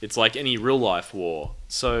 it's like any real-life war.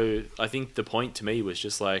 So I think the point to me was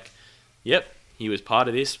just like, yep, he was part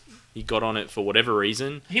of this. He got on it for whatever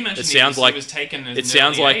reason. he mentioned It sounds like he was taken as it an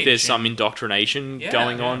sounds early like age, there's some and- indoctrination Yeah,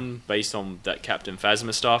 going yeah. on based on that Captain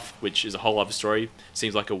Phasma stuff, which is a whole other story.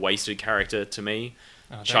 Seems like a wasted character to me.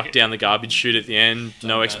 Chucked down the garbage chute at the end.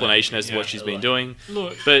 No matter. explanation as to Yeah, what she's been doing.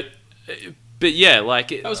 Look, But yeah, like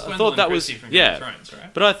That was I thought that was Christie from Game of yeah. Thrones,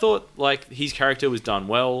 right? But I thought like his character was done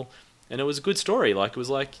well, and it was a good story. Like it was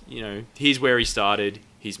like here's where he started.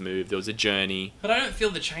 He's moved. There was a journey. But I don't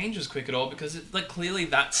feel the change was quick at all because clearly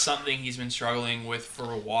that's something he's been struggling with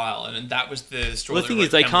for a while, and that was the story. Well, the thing that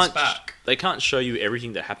is, they Campbell's can't back. they can't show you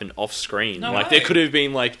everything that happened off screen. No like way. there could have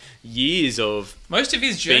been like years of Most of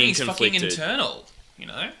his journey is fucking conflicted. internal, you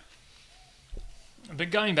know.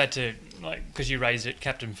 but going back to, like, because you raised it,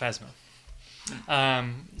 Captain Phasma,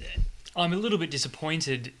 I'm a little bit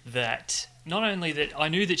disappointed that not only that I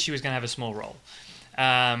knew that she was going to have a small role,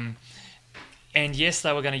 and yes,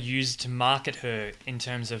 they were going to use to market her in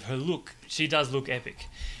terms of her look. She does look epic.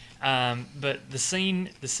 But the scene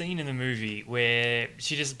in the movie where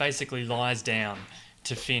she just basically lies down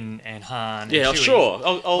to Finn and Han. yeah, and Chewie, sure,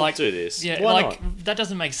 I'll like, do this. Yeah, Why like not? that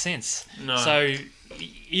doesn't make sense. No. So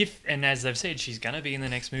and as they've said, she's going to be in the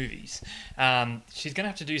next movies. She's going to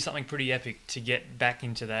have to do something pretty epic to get back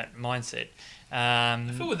into that mindset. I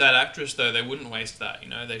feel with that actress though, they wouldn't waste that. You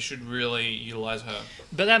know, they should really utilize her.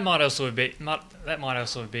 But that might also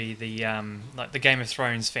be the like the Game of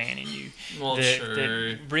Thrones fan in you. Well,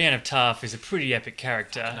 true. Brienne of Tarth is a pretty epic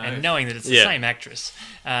character, know. and knowing that it's the Yeah. same actress,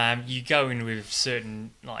 you go in with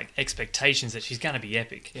certain like expectations that she's going to be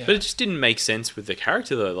epic. Yeah. But it just didn't make sense with the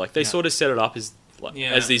character though. Like they sort of set it up as like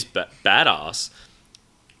Yeah. as this badass,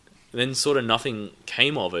 and then sort of nothing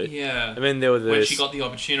came of it. Yeah. And then there were When she got the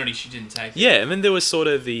opportunity, she didn't take it. yeah, and then there was sort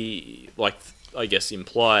of the like I guess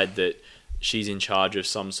implied that she's in charge of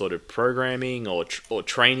some sort of programming or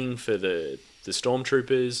training for the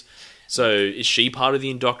stormtroopers. So is she part of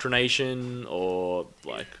the indoctrination or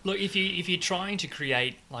like? Look, if you're trying to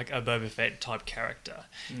create like a Boba Fett type character,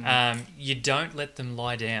 you don't let them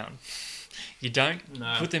lie down. You don't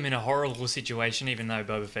put them in a horrible situation, even though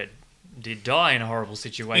Boba Fett did die in a horrible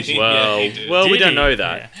situation. Yeah, he did. Well, we Did don't he? know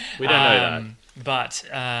that. Yeah. We don't know that.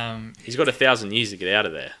 But He's got 1,000 years to get out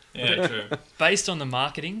of there. Yeah, true. based on the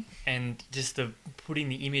marketing and just the putting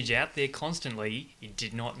the image out there constantly, it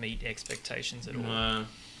did not meet expectations at all. No.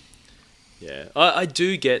 Yeah, I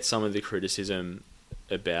do get some of the criticism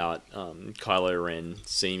about Kylo Ren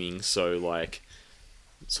seeming so like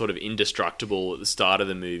sort of indestructible at the start of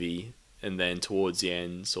the movie and then towards the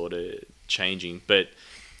end sort of changing, but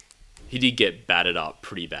he did get battered up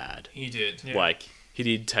pretty bad. He did. Yeah. Like he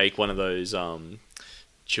did take one of those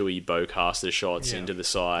Chewie bowcaster shots Yeah. into the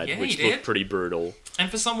side, Yeah, which he looked did. pretty brutal. And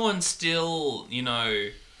for someone still, you know,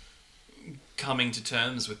 coming to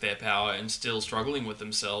terms with their power and still struggling with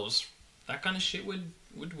themselves, that kind of shit would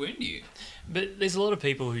wound you. But there's a lot of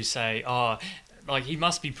people who say, oh, like, he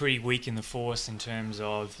must be pretty weak in the Force in terms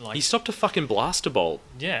of, like... He stopped a fucking blaster bolt.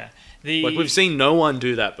 Yeah. Like, we've seen no one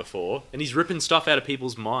do that before, and he's ripping stuff out of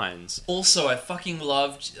people's minds. Also, I fucking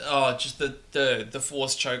loved just the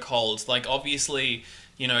Force chokeholds. Like, obviously,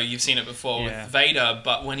 you know, you've seen it before with Vader,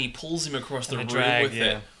 but when he pulls him across the room with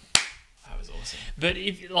it, that was awesome. But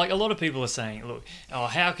if, like, a lot of people are saying, look,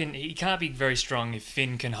 he can't be very strong if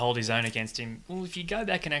Finn can hold his own against him. Well, if you go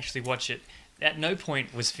back and actually watch it, at no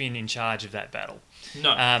point was Finn in charge of that battle.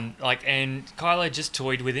 No. And Kylo just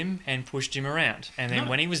toyed with him and pushed him around. And then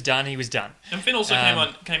when he was done, he was done. And Finn also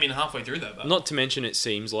came in halfway through that battle. Not to mention, it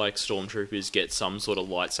seems like stormtroopers get some sort of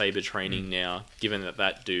lightsaber training now, given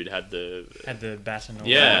that dude had the baton or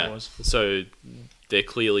whatever it was. So they're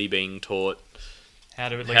clearly being taught how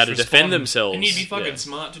to defend themselves. And you'd be fucking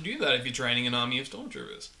smart to do that if you're training an army of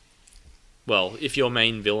stormtroopers. Well, if your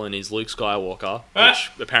main villain is Luke Skywalker, which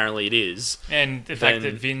apparently it is, and the fact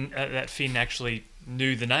that Finn actually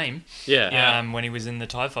knew the name, when he was in the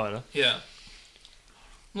TIE Fighter,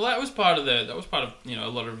 well, that was part of a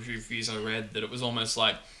lot of reviews I read, that it was almost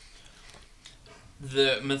like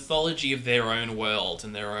the mythology of their own world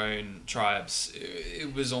and their own tribes.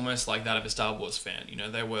 It was almost like that of a Star Wars fan. You know,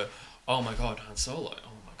 they were, oh my god, Han Solo,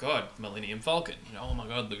 oh my god, Millennium Falcon, you know, oh my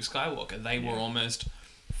god, Luke Skywalker. They were almost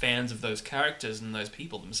fans of those characters and those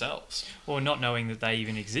people themselves, or not knowing that they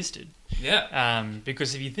even existed.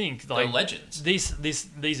 Because if you think, like, they're legends.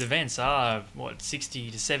 These events are 60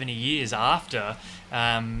 to 70 years after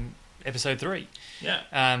Episode 3.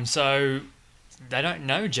 So they don't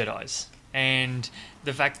know Jedis, and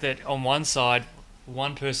the fact that on one side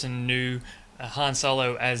one person knew Han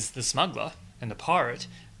Solo as the smuggler and the pirate.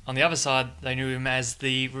 On the other side, they knew him as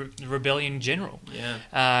the rebellion general.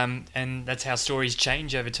 And that's how stories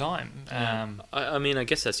change over time. I mean, I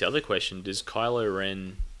guess that's the other question. Does Kylo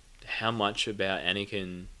Ren, how much about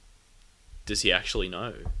Anakin does he actually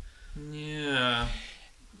know? Yeah.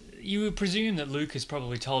 You would presume that Luke has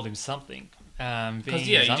probably told him something. Because,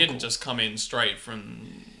 he didn't just come in straight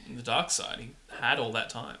from the dark side. He had all that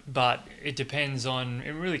time. But it depends on...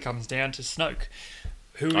 It really comes down to Snoke.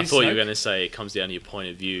 I thought you were going to say it comes down to your point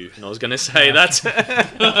of view, and I was going to say that's... Yeah,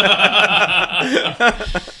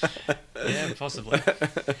 possibly.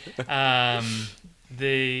 I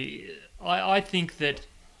think that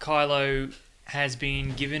Kylo has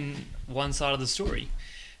been given one side of the story,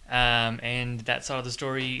 and that side of the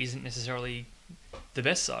story isn't necessarily the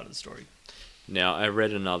best side of the story. Now, I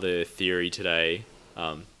read another theory today,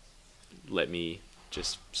 let me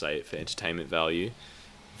just say it for entertainment value,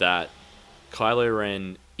 that Kylo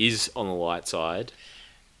Ren is on the light side.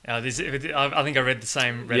 I think I read the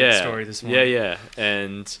same Reddit story this morning. Yeah,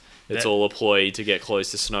 and it's all a ploy to get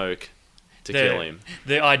close to Snoke to kill him.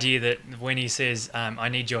 The idea that when he says, "I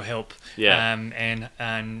need your help," and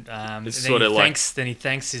it's then he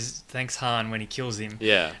thanks Han when he kills him.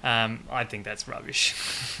 I think that's rubbish.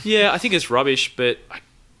 Yeah, I think it's rubbish, but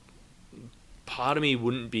part of me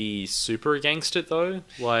wouldn't be super against it though.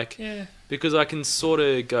 Because I can sort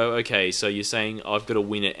of go, okay, so you're saying I've got to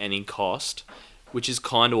win at any cost, which is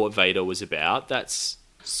kind of what Vader was about. That's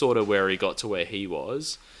sort of where he got to where he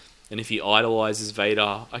was. And if he idolizes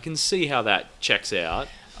Vader, I can see how that checks out.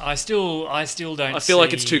 I still don't. I feel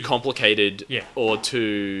like it's too complicated or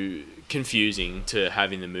too confusing to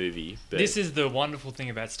have in the movie. But this is the wonderful thing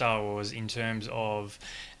about Star Wars in terms of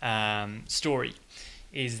story,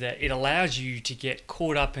 is that it allows you to get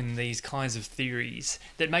caught up in these kinds of theories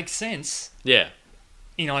that make sense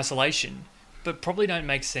in isolation, but probably don't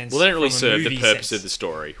make sense. Well, they don't really serve the purpose of the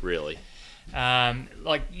story, really.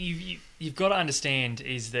 Like, you've got to understand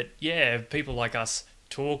is that, people like us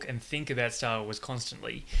talk and think about Star Wars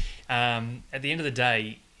constantly. At the end of the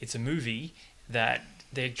day, it's a movie that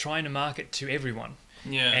they're trying to market to everyone.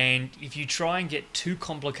 And if you try and get too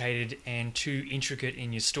complicated and too intricate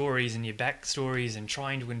in your stories and your backstories and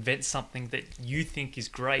trying to invent something that you think is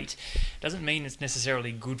great, doesn't mean it's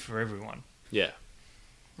necessarily good for everyone. Yeah.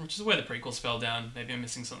 Which is where the prequels fell down. Maybe I'm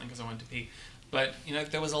missing something because I went to pee. But,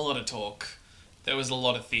 there was a lot of talk. There was a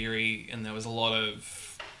lot of theory, and there was a lot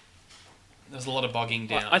of bogging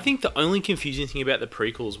down. I think the only confusing thing about the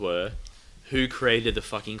prequels were who created the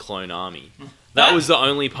fucking clone army. That was the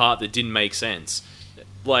only part that didn't make sense.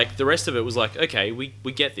 Like, the rest of it was like, okay, we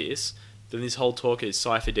get this. Then this whole talk is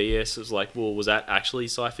Cypher Dyas. It was like, well, was that actually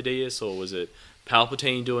Cypher Dyas, or was it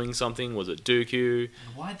Palpatine doing something? Was it Dooku?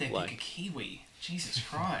 Why'd they pick a Kiwi? Jesus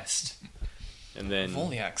Christ. And then... With all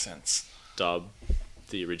the accents. Dub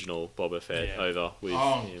the original Boba Fett Yeah. over with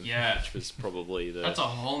Oh, him, yeah. which was probably the That's a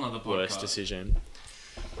whole nother podcast. worst decision.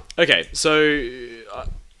 Okay, so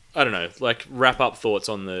I don't know, like wrap up thoughts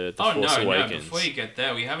on the Force no, Awakens. before you get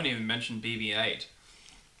there, we haven't even mentioned BB-8.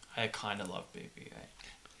 I kind of love BB-8.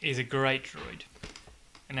 He's a great droid.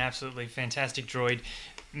 An absolutely fantastic droid.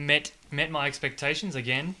 Met my expectations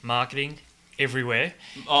again. Marketing everywhere.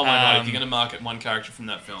 Oh my god, if Um, you're going to market one character from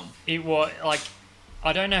that film. It was like,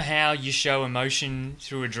 I don't know how you show emotion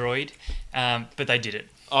through a droid, but they did it.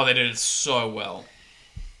 Oh, they did it so well.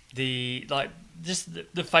 Just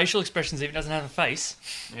the facial expressions, even doesn't have a face.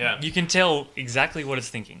 Yeah. You can tell exactly what it's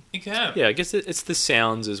thinking. You can. Yeah, I guess it's the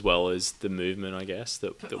sounds as well as the movement, I guess,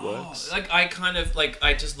 that Oh, works. like I kind of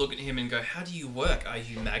I just look at him and go, how do you work? Are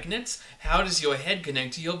you magnets? How does your head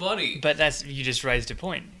connect to your body? But you just raised a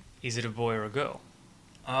point. Is it a boy or a girl?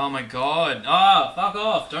 Oh my god. Ah, fuck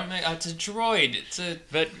off. Don't make it's a droid. It's a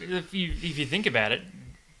But if you think about it,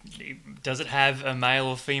 does it have a male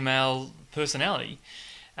or female personality?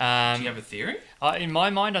 Do you have a theory? In my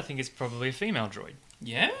mind, I think it's probably a female droid.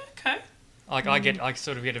 Yeah, okay. Like I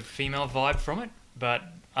sort of get a female vibe from it, but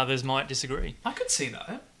others might disagree. I could see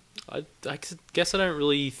that. I guess I don't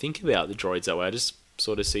really think about the droids that way. I just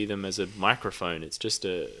sort of see them as a microphone. It's just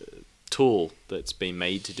a tool that's been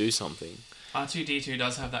made to do something. R2-D2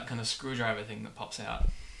 does have that kind of screwdriver thing that pops out.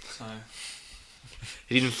 So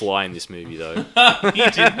He didn't fly in this movie, though. he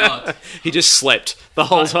did not. He just slept the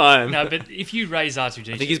whole time. No, but if you raise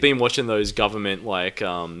R2-D2, I think he's been watching those government,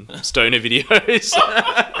 stoner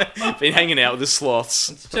videos. Been hanging out with the sloths.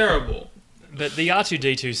 It's terrible. but the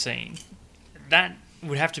R2-D2 scene, that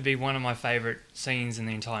would have to be one of my favourite scenes in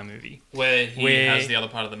the entire movie. Where he Where- has the other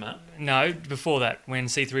part of the map. No, before that, when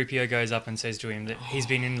C-3PO goes up and says to him that he's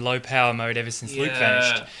been in low power mode ever since Luke Yeah.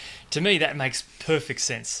 vanished. To me, that makes perfect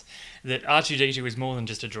sense. That R2-D2 is more than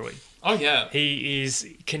just a droid. Oh yeah. He is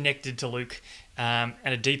connected to Luke at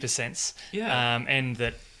a deeper sense. Yeah. And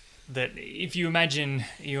that if you imagine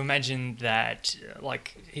that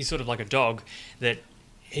he's sort of like a dog, that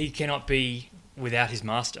he cannot be without his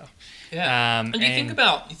master. Yeah. Um, and you and-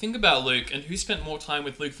 think about Luke, and who spent more time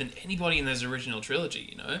with Luke than anybody in this original trilogy,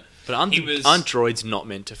 you know? But aren't He was- droids not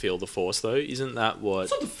meant to feel the Force, though? Isn't that what...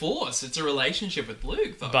 It's not the Force, it's a relationship with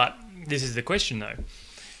Luke, though. But this is the question, though.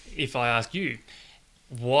 If I ask you,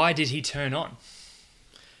 why did he turn on?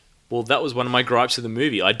 Well, that was one of my gripes of the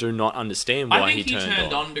movie. I do not understand why I think he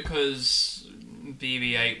turned on. because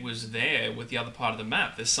BB-8 was there with the other part of the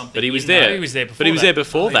map. There's something. But he was in there. No, he was there before But he was that. there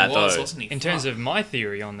before He that, was, though. wasn't he? In terms Fuck. of my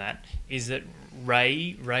theory on that, is that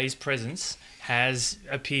Rey's presence has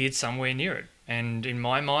appeared somewhere near it. And in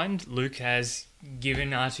my mind, Luke has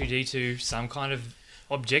given R2-D2 some kind of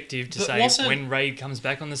objective to But say wasn't- when Rey comes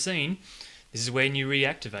back on the scene, this is when you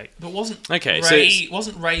reactivate. But wasn't Okay, so Ray it's-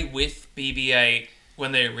 wasn't Ray with BB-8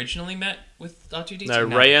 when they originally met with R2-D2? No,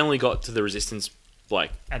 No. Rey only got to the Resistance,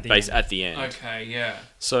 At the base end. at the end. Okay, yeah.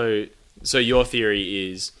 So your theory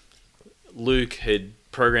is Luke had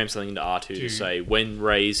programmed something to R2 to To- say, when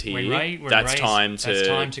Rey's here, when that's Rey's- time that's to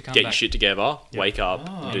time to come get your back. shit together, Yep. wake up,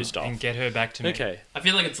 Oh. and do stuff. And get her back to me. Okay. I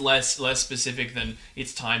feel like it's less specific than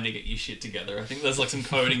it's time to get your shit together. I think there's like some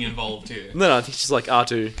coding involved here. No, I think she's like,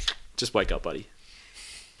 R2, just wake up, buddy.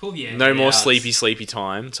 Pull the No more out. sleepy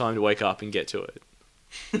time. Time to wake up and get to it.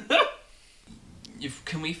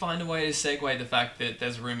 Can we find a way to segue the fact that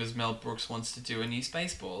there's rumors Mel Brooks wants to do a new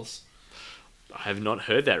Spaceballs? I have not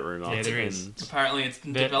heard that rumor. Yeah, there is. And Apparently it's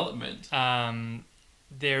in But- development.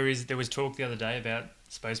 There was talk the other day about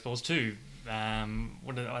Spaceballs 2.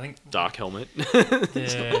 I think Dark Helmet.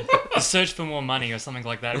 the search for more money or something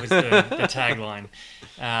like that was the tagline.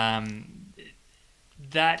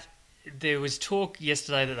 That there was talk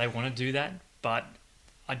yesterday that they want to do that, but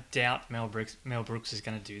I doubt Mel Brooks is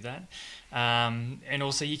going to do that. And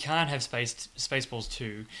also, you can't have Spaceballs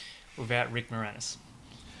 2 without Rick Moranis.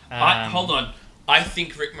 Hold on. I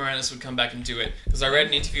think Rick Moranis would come back and do it because I read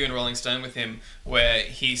an interview in Rolling Stone with him where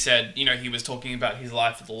he said, he was talking about his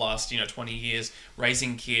life for the last, 20 years,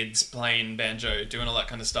 raising kids, playing banjo, doing all that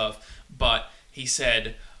kind of stuff. But he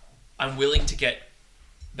said, I'm willing to get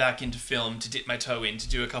back into film, to dip my toe in, to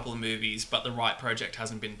do a couple of movies, but the right project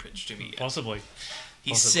hasn't been pitched to me yet. Possibly.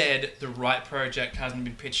 He said the right project hasn't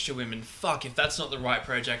been pitched to him, and fuck, if that's not the right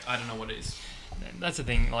project, I don't know what is. That's the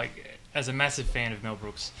thing. Like, as a massive fan of Mel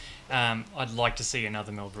Brooks, I'd like to see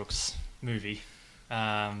another Mel Brooks movie.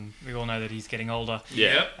 We all know that he's getting older.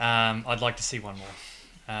 Yeah. Yep. I'd like to see one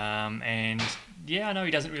more. And yeah, I know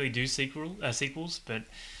he doesn't really do sequels, but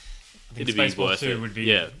I think It'd be Spaceballs worth 2 it. would be,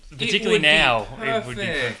 Yeah. particularly now, it would be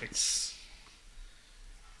perfect.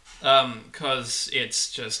 Because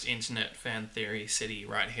it's just internet fan theory city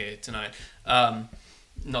right here tonight.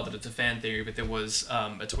 not that it's a fan theory, but there was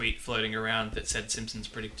a tweet floating around that said Simpsons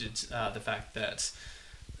predicted the fact that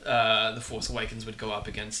The Force Awakens would go up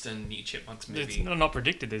against a new Chipmunks It's movie. not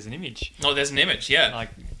predicted. There's an image. Oh, there's an image, yeah. Like,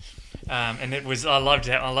 and it was. I loved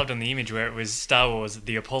on the image where it was Star Wars: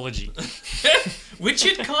 The Apology. Which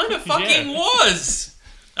it kind of fucking was!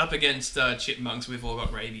 Up against Chipmunks, we've all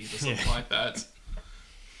got rabies or something like that.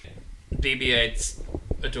 BB-8's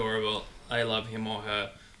adorable. I love him or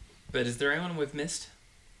her. But is there anyone we've missed?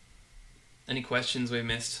 Any questions we've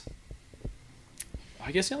missed?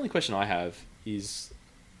 I guess the only question I have is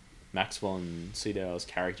Max von Sydow's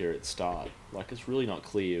character at the start. Like, it's really not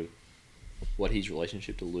clear what his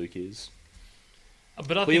relationship to Luke is.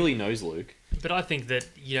 But I Clearly knows Luke. But I think that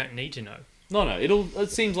you don't need to know. No,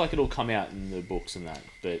 it seems like it'll come out in the books and that,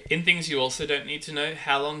 but In things you also don't need to know,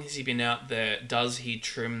 how long has he been out there? Does he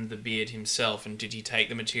trim the beard himself? And did he take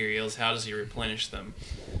the materials? How does he replenish them?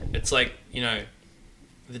 It's like,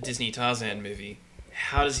 the Disney Tarzan movie.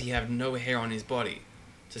 How does he have no hair on his body?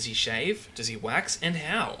 Does he shave? Does he wax? And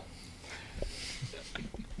how?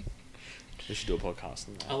 we should do a podcast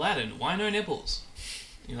on that. Aladdin, why no nipples?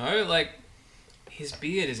 His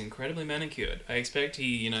beard is incredibly manicured. I expect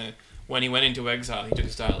he, when he went into exile, he took a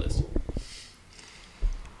stylist.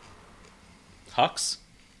 Hux?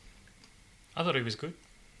 I thought he was good.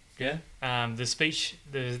 Yeah? The speech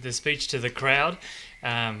to the crowd,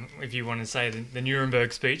 if you want to say the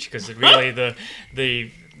Nuremberg speech, because really the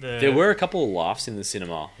There were a couple of laughs in the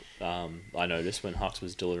cinema, I noticed, when Hux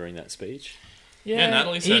was delivering that speech. Yeah,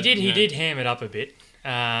 Natalie said, he did ham it up a bit,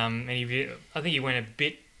 and I think he went a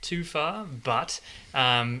bit too far, but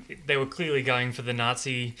they were clearly going for the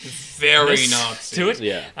Nazi Very Nazi. to it.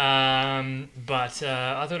 Yeah. But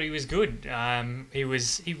I thought he was good. He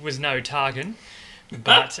was no Tarkin,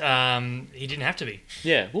 but he didn't have to be.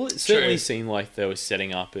 Yeah, well, it certainly True. seemed like they were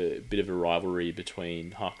setting up a bit of a rivalry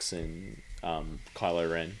between Hux and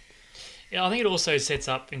Kylo Ren. Yeah, I think it also sets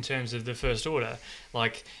up in terms of the First Order.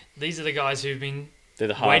 Like, these are the guys who've been They're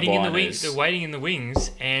the hardliners. waiting in the wings. They're waiting in the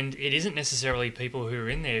wings, and it isn't necessarily people who are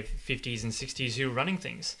in their 50s and 60s who are running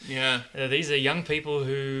things. Yeah. These are young people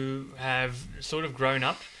who have sort of grown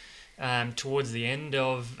up towards the end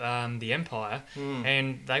of the Empire,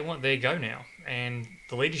 and they want their go now, and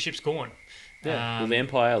the leadership's gone. Yeah, well, the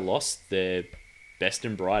Empire lost their best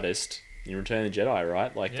and brightest in Return of the Jedi,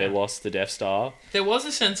 right? Like, they Yeah. lost the Death Star. There was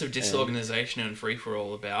a sense of disorganization and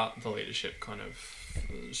free-for-all about the leadership kind of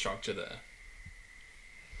structure there.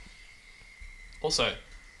 Also,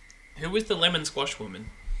 who was the lemon squash woman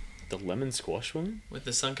The lemon squash woman? with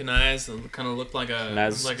the sunken eyes that kind of looked like a...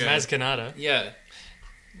 Maz Maz Kanata. Yeah.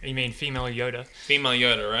 You mean female Yoda? Female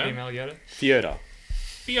Yoda, right? Female Yoda? Theoda.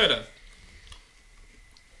 Yoda.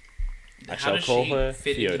 I How shall does call she her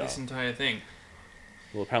fit into Theoda. this entire thing?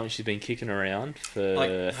 Well, apparently she's been kicking around for Like,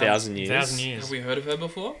 1,000 years. 1,000 years. Have we heard of her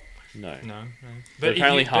before? No. No. But if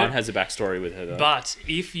apparently you- Han but- has a backstory with her, though. But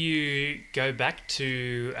if you go back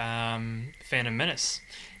to Phantom Menace,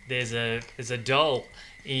 there's a doll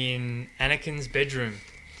in Anakin's bedroom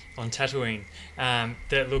on Tatooine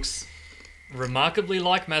that looks remarkably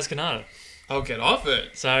like Maz Kanata. Oh, get off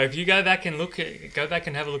it. So if you go back and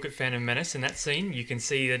have a look at Phantom Menace in that scene, you can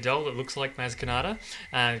see a doll that looks like Maz Kanata.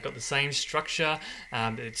 It's got the same structure.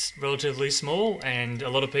 It's relatively small, and a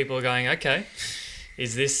lot of people are going, "Okay,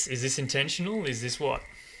 is this intentional? Is this what?"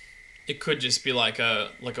 It could just be like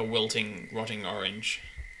a wilting, rotting orange.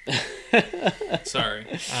 Sorry.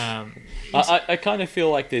 I kind of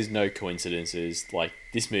feel like there's no coincidences. Like,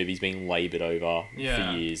 this movie's been laboured over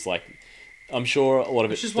Yeah. for years. Like, I'm sure a lot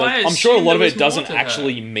of Which it. is why I I'm sure a assumed lot of there it was more doesn't to her.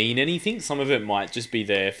 actually mean anything. Some of it might just be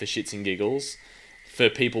there for shits and giggles, for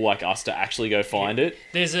people like us to actually go find it.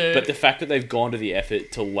 But the fact that they've gone to the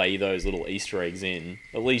effort to lay those little Easter eggs in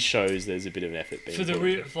at least shows there's a bit of an effort being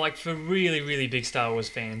for really really big Star Wars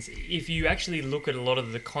fans, if you actually look at a lot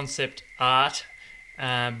of the concept art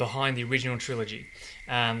behind the original trilogy,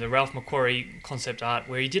 the Ralph McQuarrie concept art,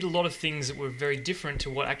 where he did a lot of things that were very different to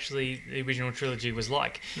what actually the original trilogy was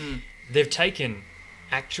like. They've taken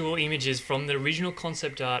actual images from the original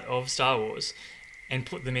concept art of Star Wars and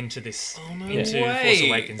put them into this, into way. Force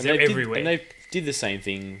Awakens. They're everywhere. And they did the same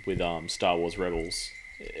thing with Star Wars Rebels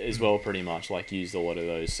as well, pretty much. Like, used a lot of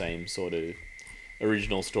those same sort of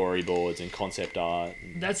original storyboards and concept art.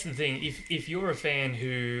 That's the thing. If you're a fan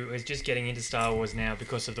who is just getting into Star Wars now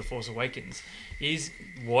because of The Force Awakens,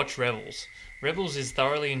 watch Rebels. Rebels is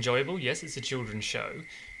thoroughly enjoyable. Yes, it's a children's show,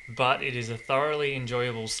 but it is a thoroughly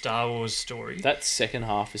enjoyable Star Wars story. That second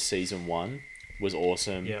half of season 1 was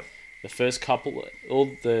awesome. Yep. The first couple,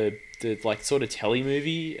 all the like sort of telly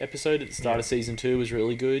movie episode at the start of season 2 was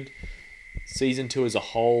really good. Season 2 as a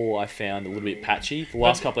whole, I found a little bit patchy. The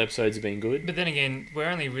last couple episodes have been good. But then again, we're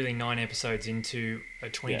only really 9 episodes into a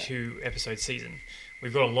 22 episode season.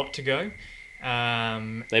 We've got a lot to go.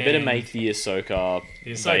 They better make the Ahsoka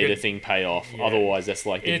Vader thing pay off. Yeah. Otherwise, that's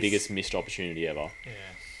like the biggest missed opportunity ever. Yeah.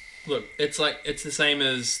 Look, it's the same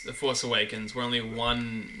as The Force Awakens. We're only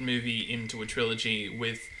one movie into a trilogy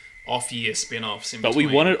with off-year spin-offs in But between.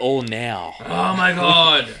 we want it all now. Oh my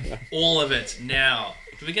god! All of it now.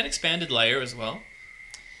 Do we get expanded Leia as well?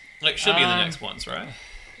 Like, should be the next ones, right?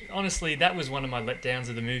 Honestly, that was one of my letdowns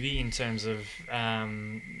of the movie in terms of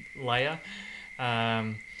Leia.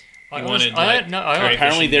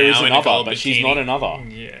 Apparently there is another, but she's not another.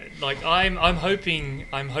 Yeah, like I'm hoping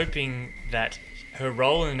that her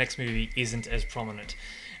role in the next movie isn't as prominent.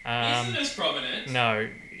 Isn't as prominent? No,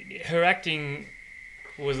 her acting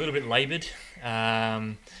was a little bit laboured.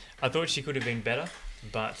 I thought she could have been better,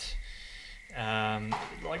 but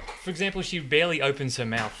like for example, she barely opens her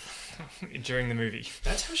mouth during the movie.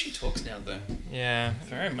 That's how she talks now, though. Yeah,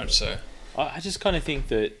 Very much so. I just kind of think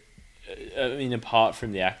that, I mean, apart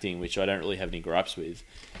from the acting, which I don't really have any gripes with,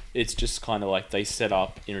 it's just kind of like they set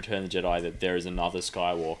up in Return of the Jedi that there is another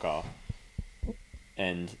Skywalker.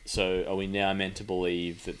 And so are we now meant to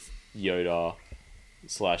believe that Yoda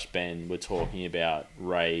 / Ben were talking about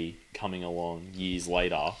Rey coming along years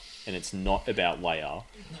later, and it's not about Leia?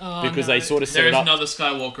 Because they sort of set it up... There's another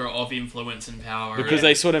Skywalker of influence and power. Because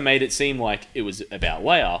they sort of made it seem like it was about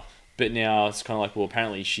Leia, but now it's kind of like, well,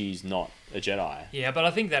 apparently she's not a Jedi. Yeah, but I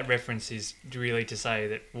think that reference is really to say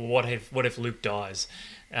that what if Luke dies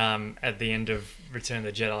at the end of Return of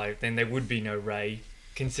the Jedi? Then there would be no Rey.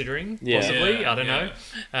 Considering, possibly, I don't know.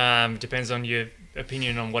 Depends on your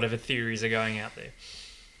opinion on whatever theories are going out there.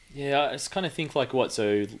 Yeah, I just kind of think like what?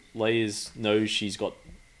 So Leia knows she's got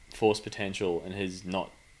Force potential and has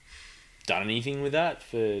not done anything with that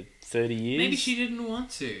for 30 years. Maybe she didn't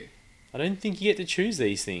want to. I don't think you get to choose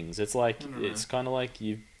these things. It's like it's kind of like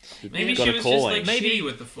you've maybe got she a was calling. just like shitty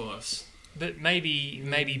with the Force. But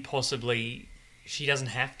maybe possibly she doesn't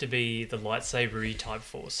have to be the lightsabery type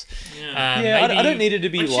Force. I don't need her to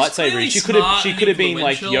be lightsabery. She could have been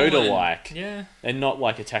like Yoda-like, and not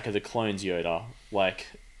like Attack of the Clones Yoda, like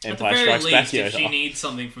Empire Strikes Back Yoda. If she needs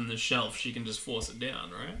something from the shelf, she can just force it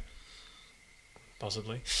down, right?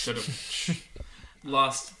 Possibly. Sort of.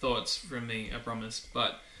 Last thoughts from me, I promise.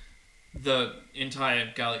 But the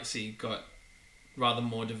entire galaxy got rather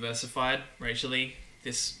more diversified racially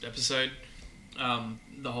this episode.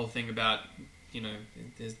 The whole thing about,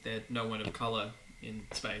 there's no one of colour in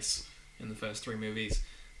space in the first 3 movies,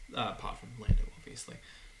 apart from Lando, obviously.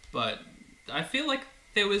 But I feel like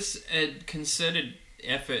there was a concerted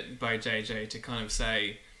effort by JJ to kind of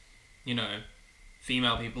say,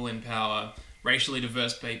 female people in power, racially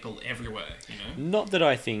diverse people everywhere, Not that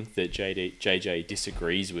I think that JJ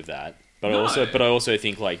disagrees with that, but No. I also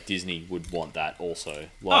think like Disney would want that also.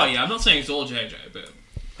 Like, I'm not saying it's all JJ, but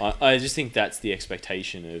I just think that's the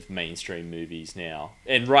expectation of mainstream movies now,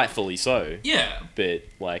 and rightfully so. yeah. But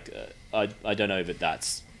like, I don't know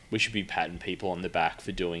that we should be patting people on the back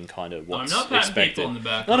for doing kind of what's I'm not patting expected. people on the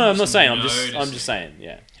back. No, I'm not saying. I'm noticing. just saying.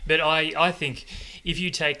 Yeah. But I think if you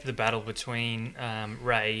take the battle between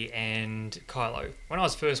Rey and Kylo, when I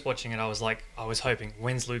was first watching it, I was hoping,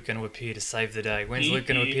 when's Luke going to appear to save the day? When's Luke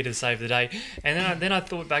going to appear to save the day? And then I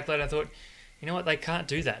thought back later, I thought, you know what? They can't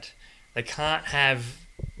do that. They can't have,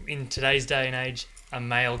 in today's day and age, a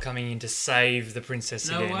male coming in to save the princess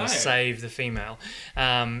again or save the female.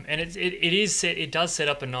 And it does set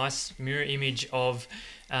up a nice mirror image of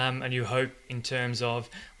A New Hope in terms of,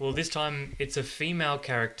 well, this time it's a female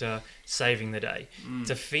character saving the day. It's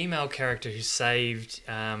a female character who saved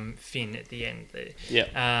Finn at the end there.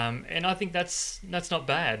 Yeah. And I think that's not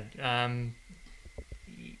bad.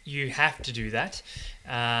 You have to do that.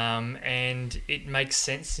 And it makes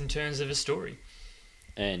sense in terms of a story.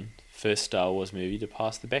 And first Star Wars movie to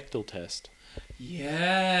pass the Bechdel test.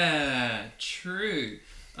 Yeah, true.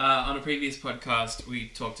 On a previous podcast, we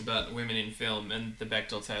talked about women in film and the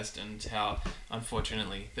Bechdel test and how,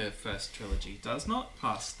 unfortunately, the first trilogy does not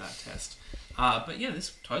pass that test. But yeah,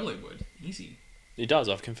 this totally would. Easy. It does.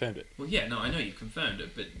 I've confirmed it. Well, yeah, no, I know you confirmed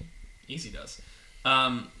it, but easy does.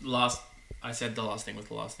 I said the last thing was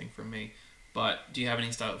the last thing from me. But do you have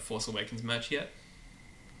any Star Force Awakens merch yet?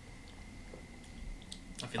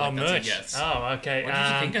 I feel like that's merch. a yes. Oh, okay. What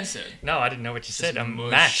did you think I said? No, I didn't know what you said.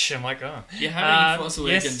 mush. Mash. I'm like, oh. Do you have any Force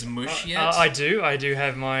Awakens yes, mush yet? I do. I do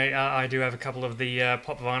have I do have a couple of the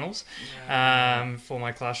pop vinyls for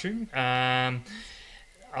my classroom.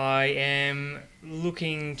 I am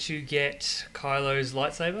looking to get Kylo's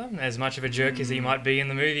lightsaber. As much of a jerk as he might be in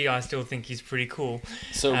the movie, I still think he's pretty cool.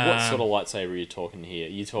 So what sort of lightsaber are you talking here?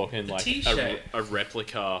 Are you talking like T-shape. a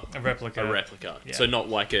replica? A replica. A replica. Yeah. So not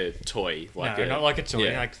like a toy. Like no, not like a toy.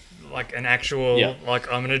 yeah. Like an actual. Yeah.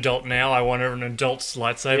 Like I'm an adult now. I want an adult's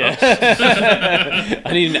lightsaber.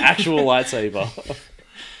 I need an actual lightsaber.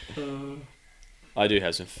 I do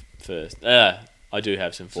have some I do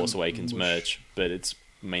have some Force Awakens mush. merch, but it's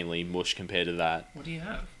mainly mush compared to that. What do you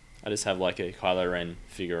have? I just have like a Kylo Ren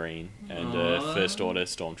figurine and a First Order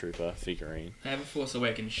Stormtrooper figurine. I have a Force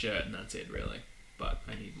Awakens shirt, and that's it, really. But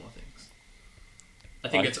I need more things. I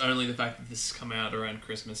think it's only the fact that this has come out around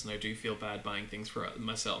Christmas, and I do feel bad buying things for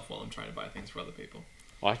myself while I'm trying to buy things for other people.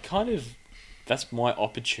 That's my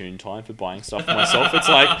opportune time for buying stuff for myself. It's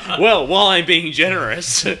like, well, while I'm being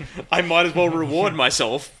generous, I might as well reward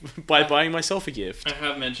myself by buying myself a gift. I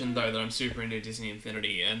have mentioned, though, that I'm super into Disney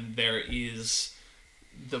Infinity, and there is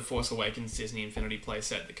the Force Awakens Disney Infinity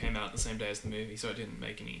playset that came out the same day as the movie, so it didn't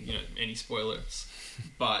make any spoilers.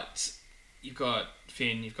 But you've got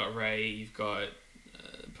Finn, you've got Rey, you've got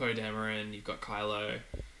Poe Dameron, you've got Kylo,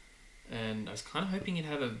 and I was kind of hoping you'd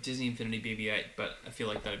have a Disney Infinity BB-8, but I feel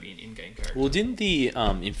like that'd be an in-game character. Well, didn't the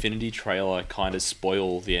Infinity trailer kind of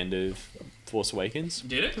spoil the end of Force Awakens?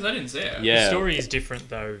 Did it? Because I didn't see it. Yeah. The story is different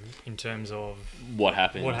though in terms of What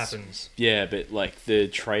happens? what happens. Yeah, but like the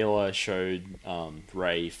trailer showed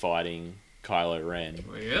Rey fighting Kylo Ren.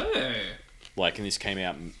 Really? Like, and this came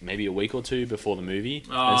out maybe a week or two before the movie.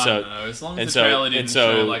 Oh, and so, no. As long and as the so- trailer and didn't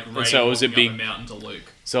so- show, like, and Rey so it was a walking up big- a mountain to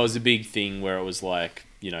Luke. So it was a big thing where it was like,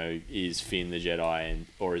 is Finn the Jedi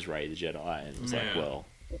or is Rey the Jedi? And it was like, Yeah. well...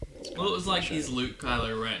 Well, it was like, is Luke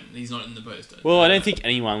Kylo Ren? He's not in the poster. Well, I don't think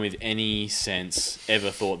anyone with any sense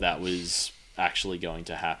ever thought that was actually going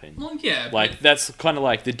to happen. Well, yeah. Like, that's kind of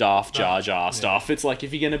like the Darth Jar Jar Yeah. stuff. It's like,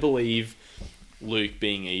 if you're going to believe Luke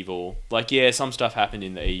being evil, like, yeah, some stuff happened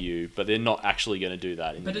in the EU, but they're not actually going to do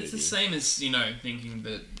that in But the it's movie. the same as, thinking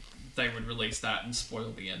that they would release that and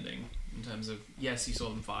spoil the ending. In terms of, yes, you saw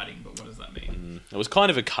them fighting, but what does that mean? It was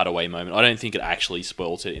kind of a cutaway moment. I don't think it actually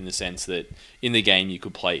spoilt it in the sense that in the game you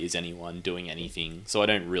could play as anyone doing anything. So I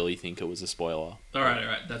don't really think it was a spoiler.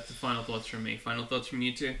 Alright. That's the final thoughts from me. Final thoughts from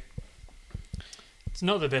you two? It's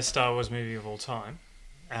not the best Star Wars movie of all time,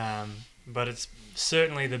 but it's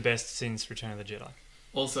certainly the best since Return of the Jedi.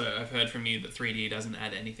 Also, I've heard from you that 3D doesn't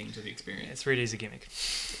add anything to the experience. 3D is a gimmick.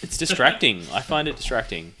 It's distracting. I find it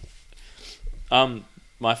distracting.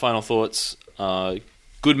 My final thoughts: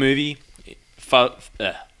 good movie,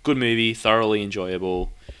 good movie, thoroughly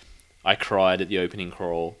enjoyable. I cried at the opening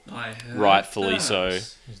crawl, I heard rightfully that. so.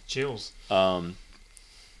 It's chills.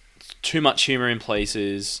 Too much humor in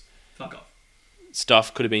places. Fuck off.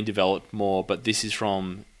 Stuff could have been developed more, but this is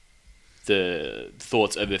from the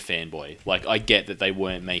thoughts of a fanboy. Like, I get that they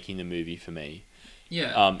weren't making the movie for me.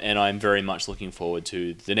 Yeah. And I'm very much looking forward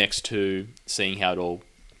to the next two, seeing how it all,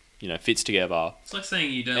 fits together. It's like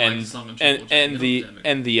saying you don't like the song on Triple J.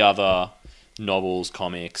 and the other novels,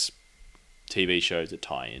 comics, TV shows that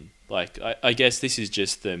tie in. Like, I guess this is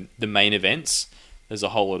just the main events. There's a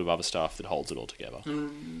whole lot of other stuff that holds it all together.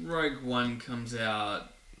 And Rogue One comes out.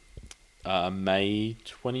 May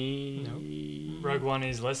 20... Rogue One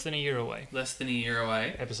is less than a year away. Less than a year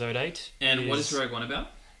away. Episode 8. And what is Rogue One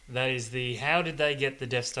about? That is the how did they get the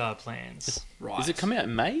Death Star plans? Right. Does it come out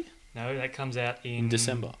in May? No, that comes out in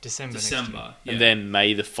December. December. Next year. Yeah. And then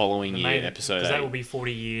May the following year, episode 8. Because that will be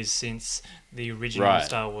 40 years since the original Right.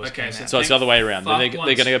 Star Wars Okay, came so out. So it's the other way around. Then Fuck they're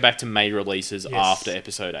once- going to go back to May releases Yes. after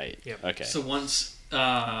episode 8. Yep. Okay. So once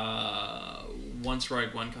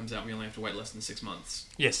Rogue One comes out, we only have to wait less than 6 months.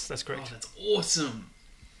 Yes, that's Oh, correct. that's awesome.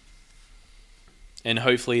 And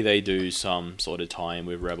hopefully they do some sort of tie-in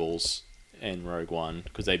with Rebels and Rogue One,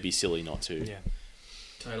 because they'd be silly not to. Yeah.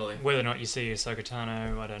 Totally. Whether or not you see Ahsoka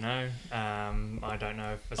Tano, I don't know. I don't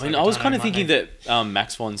know. If I mean, Ahsoka I was Tano kind of might thinking have- that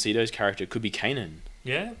Max von Sydow's character could be Kanan.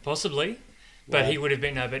 Yeah, possibly. But Well- he would have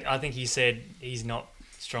been... No, but I think he said he's not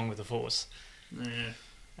strong with the Force. Yeah.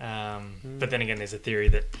 But then again, there's a theory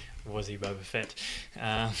that was he Boba Fett,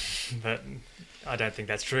 but I don't think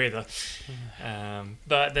that's true either.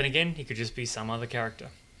 But then again, he could just be some other character.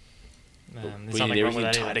 There's We nothing need wrong with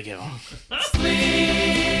everything that tied either.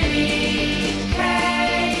 together.